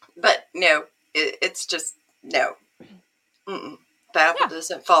 But no, it's just, no. Mm-mm. The apple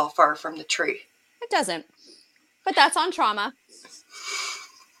doesn't fall far from the tree. It doesn't. But that's on trauma.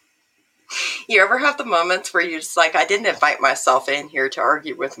 You ever have the moments where you're just like, I didn't invite myself in here to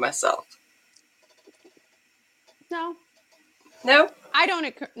argue with myself? No. No?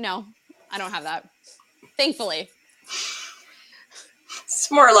 No, I don't have that. Thankfully.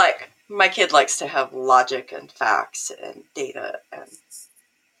 It's more like my kid likes to have logic and facts and data, and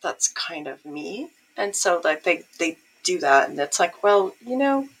that's kind of me. And so like they do that, and it's like, well,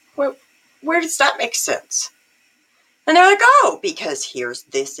 where does that make sense? And they're like, oh, because here's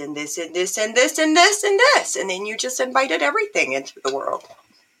this and this and this and this and this and this. And then you just invited everything into the world.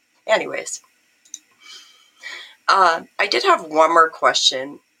 Anyways. I did have one more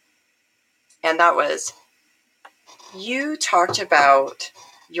question. And that was, you talked about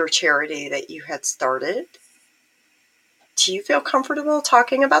your charity that you had started. Do you feel comfortable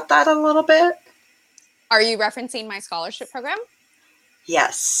talking about that a little bit? Are you referencing my scholarship program?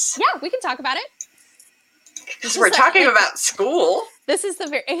 Yes. Yeah, we can talk about it. Because we're talking about school. This is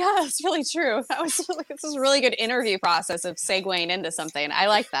that's really true. This is a really good interview process of segueing into something. I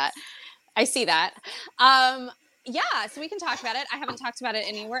like that. I see that. Yeah, so we can talk about it. I haven't talked about it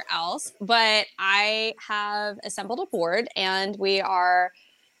anywhere else, but I have assembled a board, and we are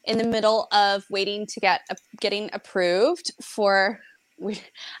in the middle of waiting to getting approved for.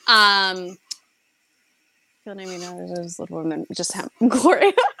 I don't even know those little women. Just have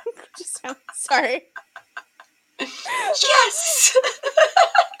Gloria. Sorry. Yes.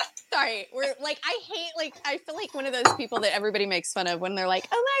 Sorry, we're like, I feel like one of those people that everybody makes fun of when they're like,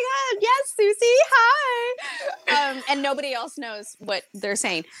 oh my God, yes, Susie, hi. And nobody else knows what they're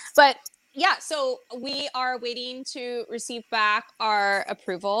saying. But yeah, so we are waiting to receive back our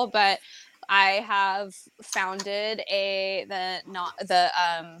approval, but I have founded the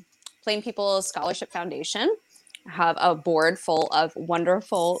Plain People Scholarship Foundation. I have a board full of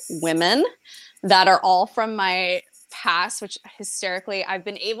wonderful women that are all from my past, which hysterically I've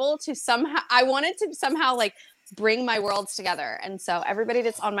been able to I wanted to somehow like bring my worlds together. And so everybody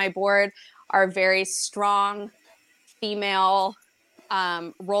that's on my board are very strong female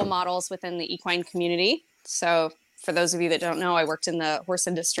role models within the equine community. So for those of you that don't know, I worked in the horse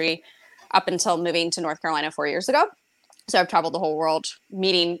industry up until moving to North Carolina 4 years ago. So I've traveled the whole world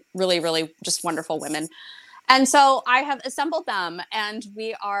meeting really, really just wonderful women. And so I have assembled them, and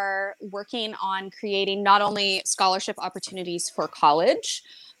we are working on creating not only scholarship opportunities for college,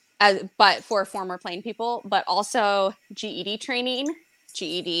 but for former Plain people, but also GED training,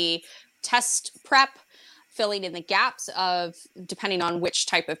 GED test prep, filling in the gaps of depending on which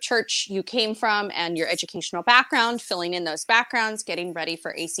type of church you came from and your educational background, filling in those backgrounds, getting ready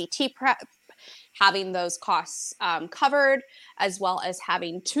for ACT prep, having those costs covered, as well as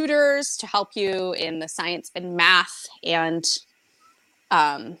having tutors to help you in the science and math and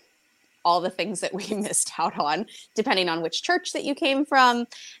all the things that we missed out on, depending on which church that you came from,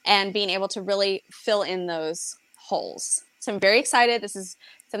 and being able to really fill in those holes. So I'm very excited. This is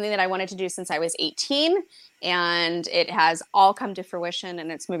something that I wanted to do since I was 18, and it has all come to fruition,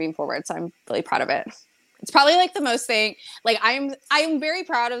 and it's moving forward. So I'm really proud of it. It's probably like the most thing, like I'm very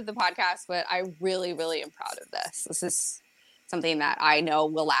proud of the podcast, but I really, really am proud of this. This is something that I know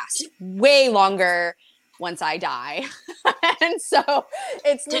will last way longer once I die. And so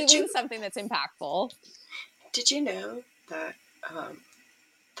it's leaving something that's impactful. Did you know that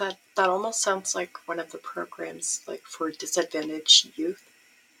that almost sounds like one of the programs like for disadvantaged youth?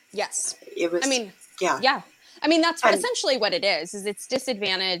 Yes. It was. I mean, yeah. Yeah. I mean, that's essentially what it is it's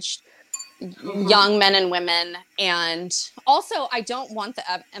disadvantaged young men and women. And also, I don't want the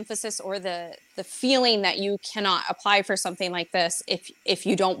emphasis or the feeling that you cannot apply for something like this if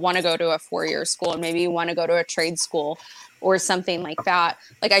you don't want to go to a 4-year school and maybe you want to go to a trade school or something like that.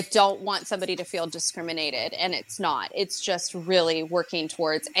 Like, I don't want somebody to feel discriminated, and it's not. It's just really working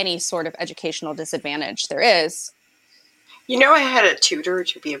towards any sort of educational disadvantage there is. You know, I had a tutor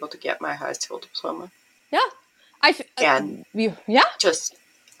to be able to get my high school diploma. Yeah. I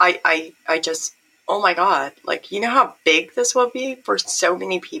just, oh my God, like, you know how big this will be for so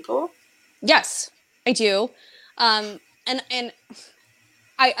many people? Yes, I do. And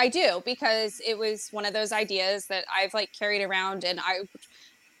I do, because it was one of those ideas that I've like carried around, and I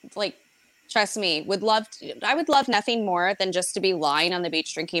like, trust me, I would love nothing more than just to be lying on the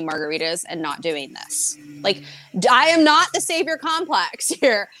beach drinking margaritas and not doing this. Like, I am not the savior complex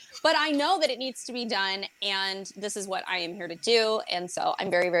here, but I know that it needs to be done, and this is what I am here to do. And so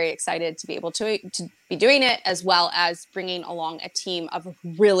I'm very, very excited to be able to be doing it, as well as bringing along a team of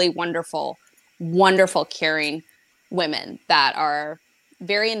really wonderful, wonderful, caring women that are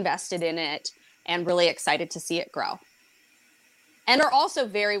very invested in it and really excited to see it grow, and are also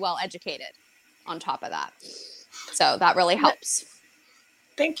very well educated on top of that. So that really helps.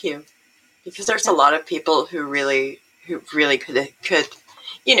 Thank you. Because there's a lot of people who really could,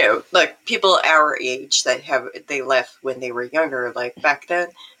 you know, like people our age that they left when they were younger. Like back then,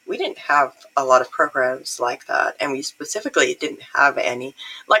 we didn't have a lot of programs like that. And we specifically didn't have any.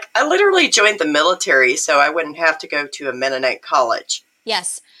 Like, I literally joined the military so I wouldn't have to go to a Mennonite college.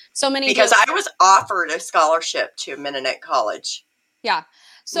 Yes. So many. Because I was offered a scholarship to a Mennonite college. Yeah.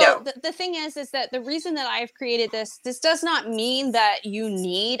 So the thing is that the reason that I've created this does not mean that you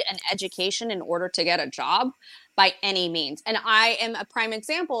need an education in order to get a job by any means. And I am a prime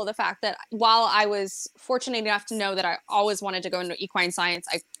example of the fact that while I was fortunate enough to know that I always wanted to go into equine science,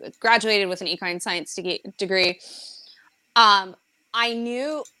 I graduated with an equine science degree. I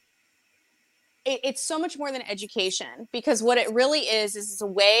knew it's so much more than education, because what it really is a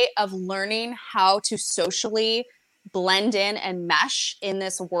way of learning how to socially blend in and mesh in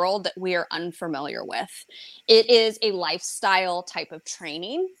this world that we are unfamiliar with. It is a lifestyle type of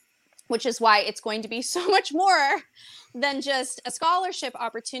training, which is why it's going to be so much more than just a scholarship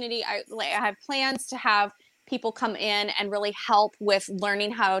opportunity. I have plans to have people come in and really help with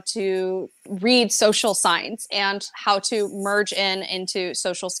learning how to read social signs and how to merge into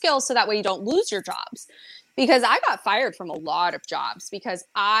social skills so that way you don't lose your jobs. Because I got fired from a lot of jobs because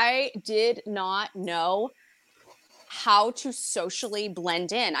I did not know how to socially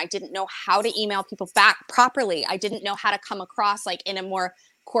blend in. I didn't know how to email people back properly. I didn't know how to come across like in a more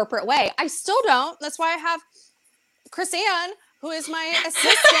corporate way. I still don't. That's why I have Chris Ann, who is my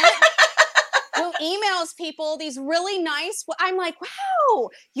assistant, who emails people these really nice. I'm like, wow,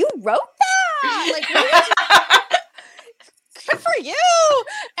 you wrote that. Like, good for you.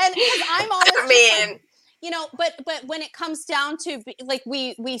 And because I'm always like, you know, but when it comes down to like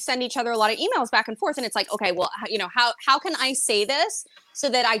we send each other a lot of emails back and forth, and it's like, okay, well, you know, how can I say this so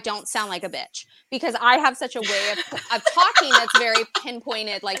that I don't sound like a bitch? Because I have such a way of talking that's very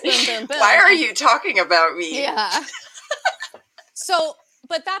pinpointed, like boom, boom, boom. Why are you talking about me? Yeah. So,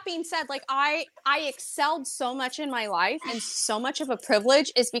 but that being said, like I excelled so much in my life, and so much of a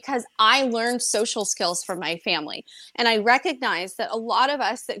privilege is because I learned social skills from my family. And I recognize that a lot of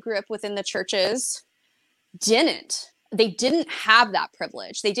us that grew up within the churches they didn't have that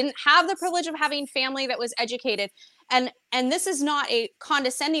privilege. They didn't have the privilege of having family that was educated. And this is not a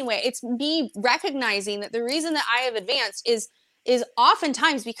condescending way. It's me recognizing that the reason that I have advanced is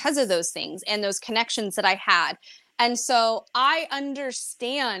oftentimes because of those things and those connections that I had. And so I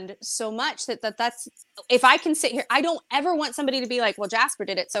understand so much that's, if I can sit here, I don't ever want somebody to be like, well, Jasper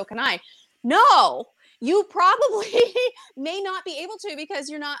did it, so can I. No, you probably may not be able to because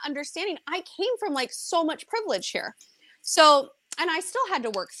you're not understanding. I came from like so much privilege here. So, and I still had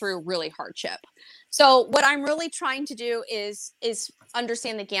to work through really hardship. So what I'm really trying to do is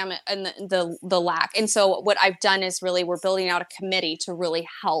understand the gamut and the lack. And so what I've done is really, we're building out a committee to really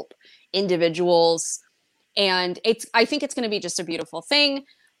help individuals. And I think it's going to be just a beautiful thing.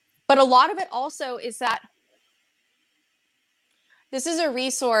 But a lot of it also is that this is a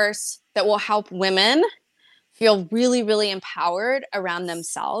resource that will help women feel really, really empowered around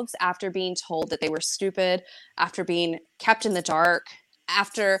themselves after being told that they were stupid, after being kept in the dark,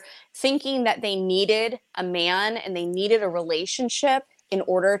 after thinking that they needed a man and they needed a relationship in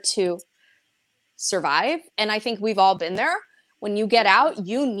order to survive. And I think we've all been there. When you get out,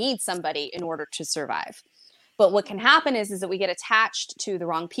 you need somebody in order to survive. But what can happen is that we get attached to the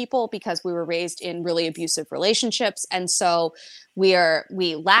wrong people because we were raised in really abusive relationships. And so we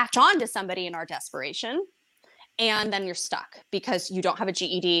latch on to somebody in our desperation. And then you're stuck because you don't have a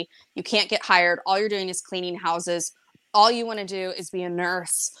GED. You can't get hired. All you're doing is cleaning houses. All you want to do is be a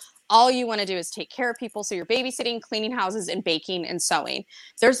nurse. All you want to do is take care of people. So you're babysitting, cleaning houses, and baking and sewing.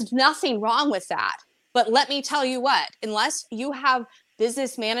 There's nothing wrong with that. But let me tell you what, unless you have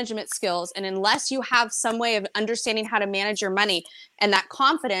business management skills, and unless you have some way of understanding how to manage your money and that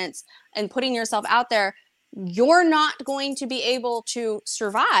confidence and putting yourself out there, you're not going to be able to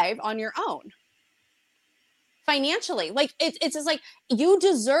survive on your own financially. Like it's just like, you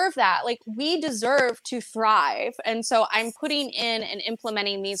deserve that. Like we deserve to thrive. And so I'm putting in and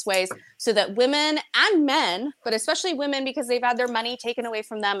implementing these ways so that women and men, but especially women, because they've had their money taken away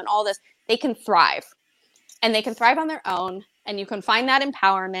from them and all this, they can thrive. And they can thrive on their own, and you can find that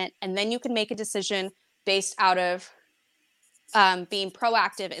empowerment, and then you can make a decision based out of being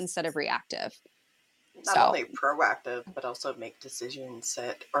proactive instead of reactive. Not only proactive, but also make decisions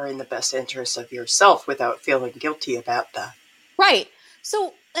that are in the best interest of yourself without feeling guilty about that. Right.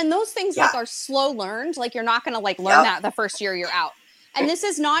 So, and those things like are slow learned. Like you're not going to like learn that the first year you're out. And this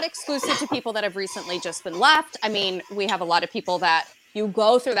is not exclusive to people that have recently just been left. I mean, we have a lot of people that you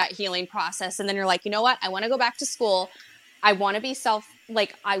go through that healing process and then you're like, you know what? I want to go back to school. I want to be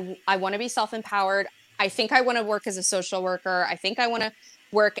I want to be self-empowered. I think I want to work as a social worker. I think I want to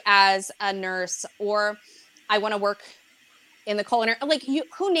work as a nurse, or I want to work in the culinary, like you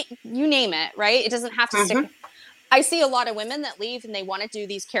name it, right? It doesn't have to stick. I see a lot of women that leave and they want to do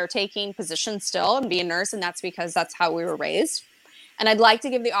these caretaking positions still and be a nurse. And that's because that's how we were raised. And I'd like to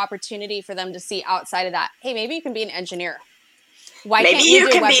give the opportunity for them to see outside of that. Hey, maybe you can be an engineer. Why maybe can't you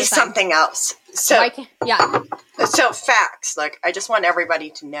can be design? Something else. So facts. Like, I just want everybody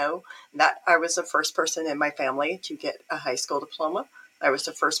to know that I was the first person in my family to get a high school diploma. I was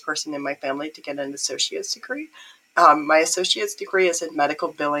the first person in my family to get an associate's degree. My associate's degree is in medical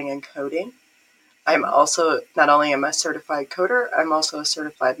billing and coding. I'm also, not only am I a certified coder, I'm also a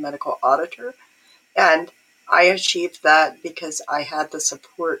certified medical auditor. And I achieved that because I had the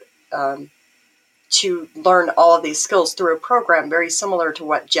support to learn all of these skills through a program very similar to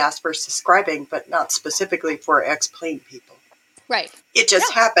what Jasper's describing, but not specifically for ex-plane people. Right. It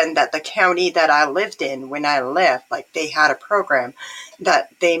just happened that the county that I lived in when I left, like they had a program that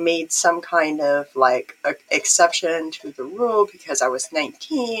they made some kind of like exception to the rule because I was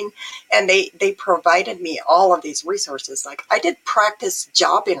 19, and they provided me all of these resources. Like I did practice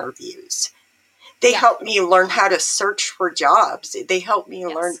job interviews. They helped me learn how to search for jobs. They helped me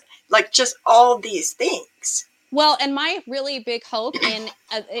learn like just all these things. Well, and my really big hope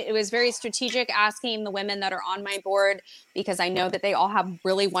it was very strategic asking the women that are on my board, because I know that they all have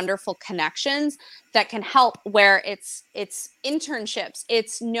really wonderful connections that can help, where it's internships,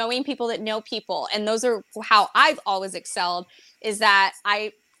 it's knowing people that know people. And those are how I've always excelled, is that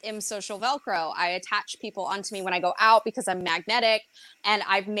I am social Velcro. I attach people onto me when I go out because I'm magnetic, and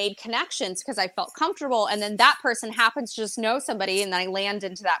I've made connections because I felt comfortable. And then that person happens to just know somebody, and then I land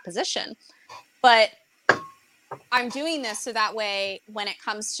into that position. But I'm doing this so that way, when it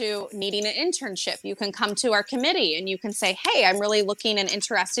comes to needing an internship, you can come to our committee and you can say, hey, I'm really looking and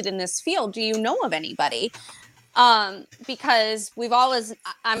interested in this field. Do you know of anybody? Because I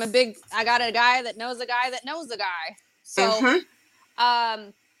got a guy that knows a guy that knows a guy. So,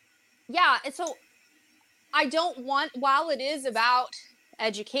 yeah. And so I don't want, while it is about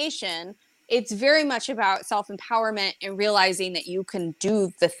education, it's very much about self-empowerment and realizing that you can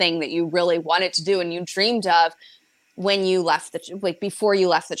do the thing that you really wanted to do and you dreamed of when you left before you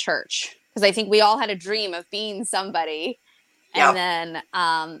left the church. Because I think we all had a dream of being somebody, and then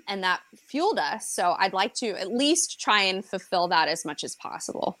and that fueled us. So I'd like to at least try and fulfill that as much as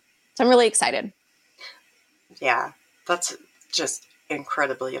possible. So I'm really excited. Yeah, that's just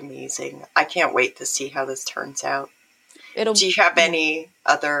incredibly amazing. I can't wait to see how this turns out. Do you have any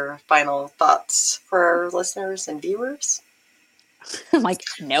other final thoughts for our listeners and viewers? I'm like,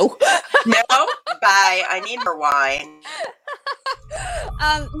 no. No? Bye. I need more wine.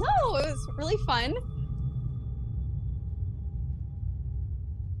 No, it was really fun.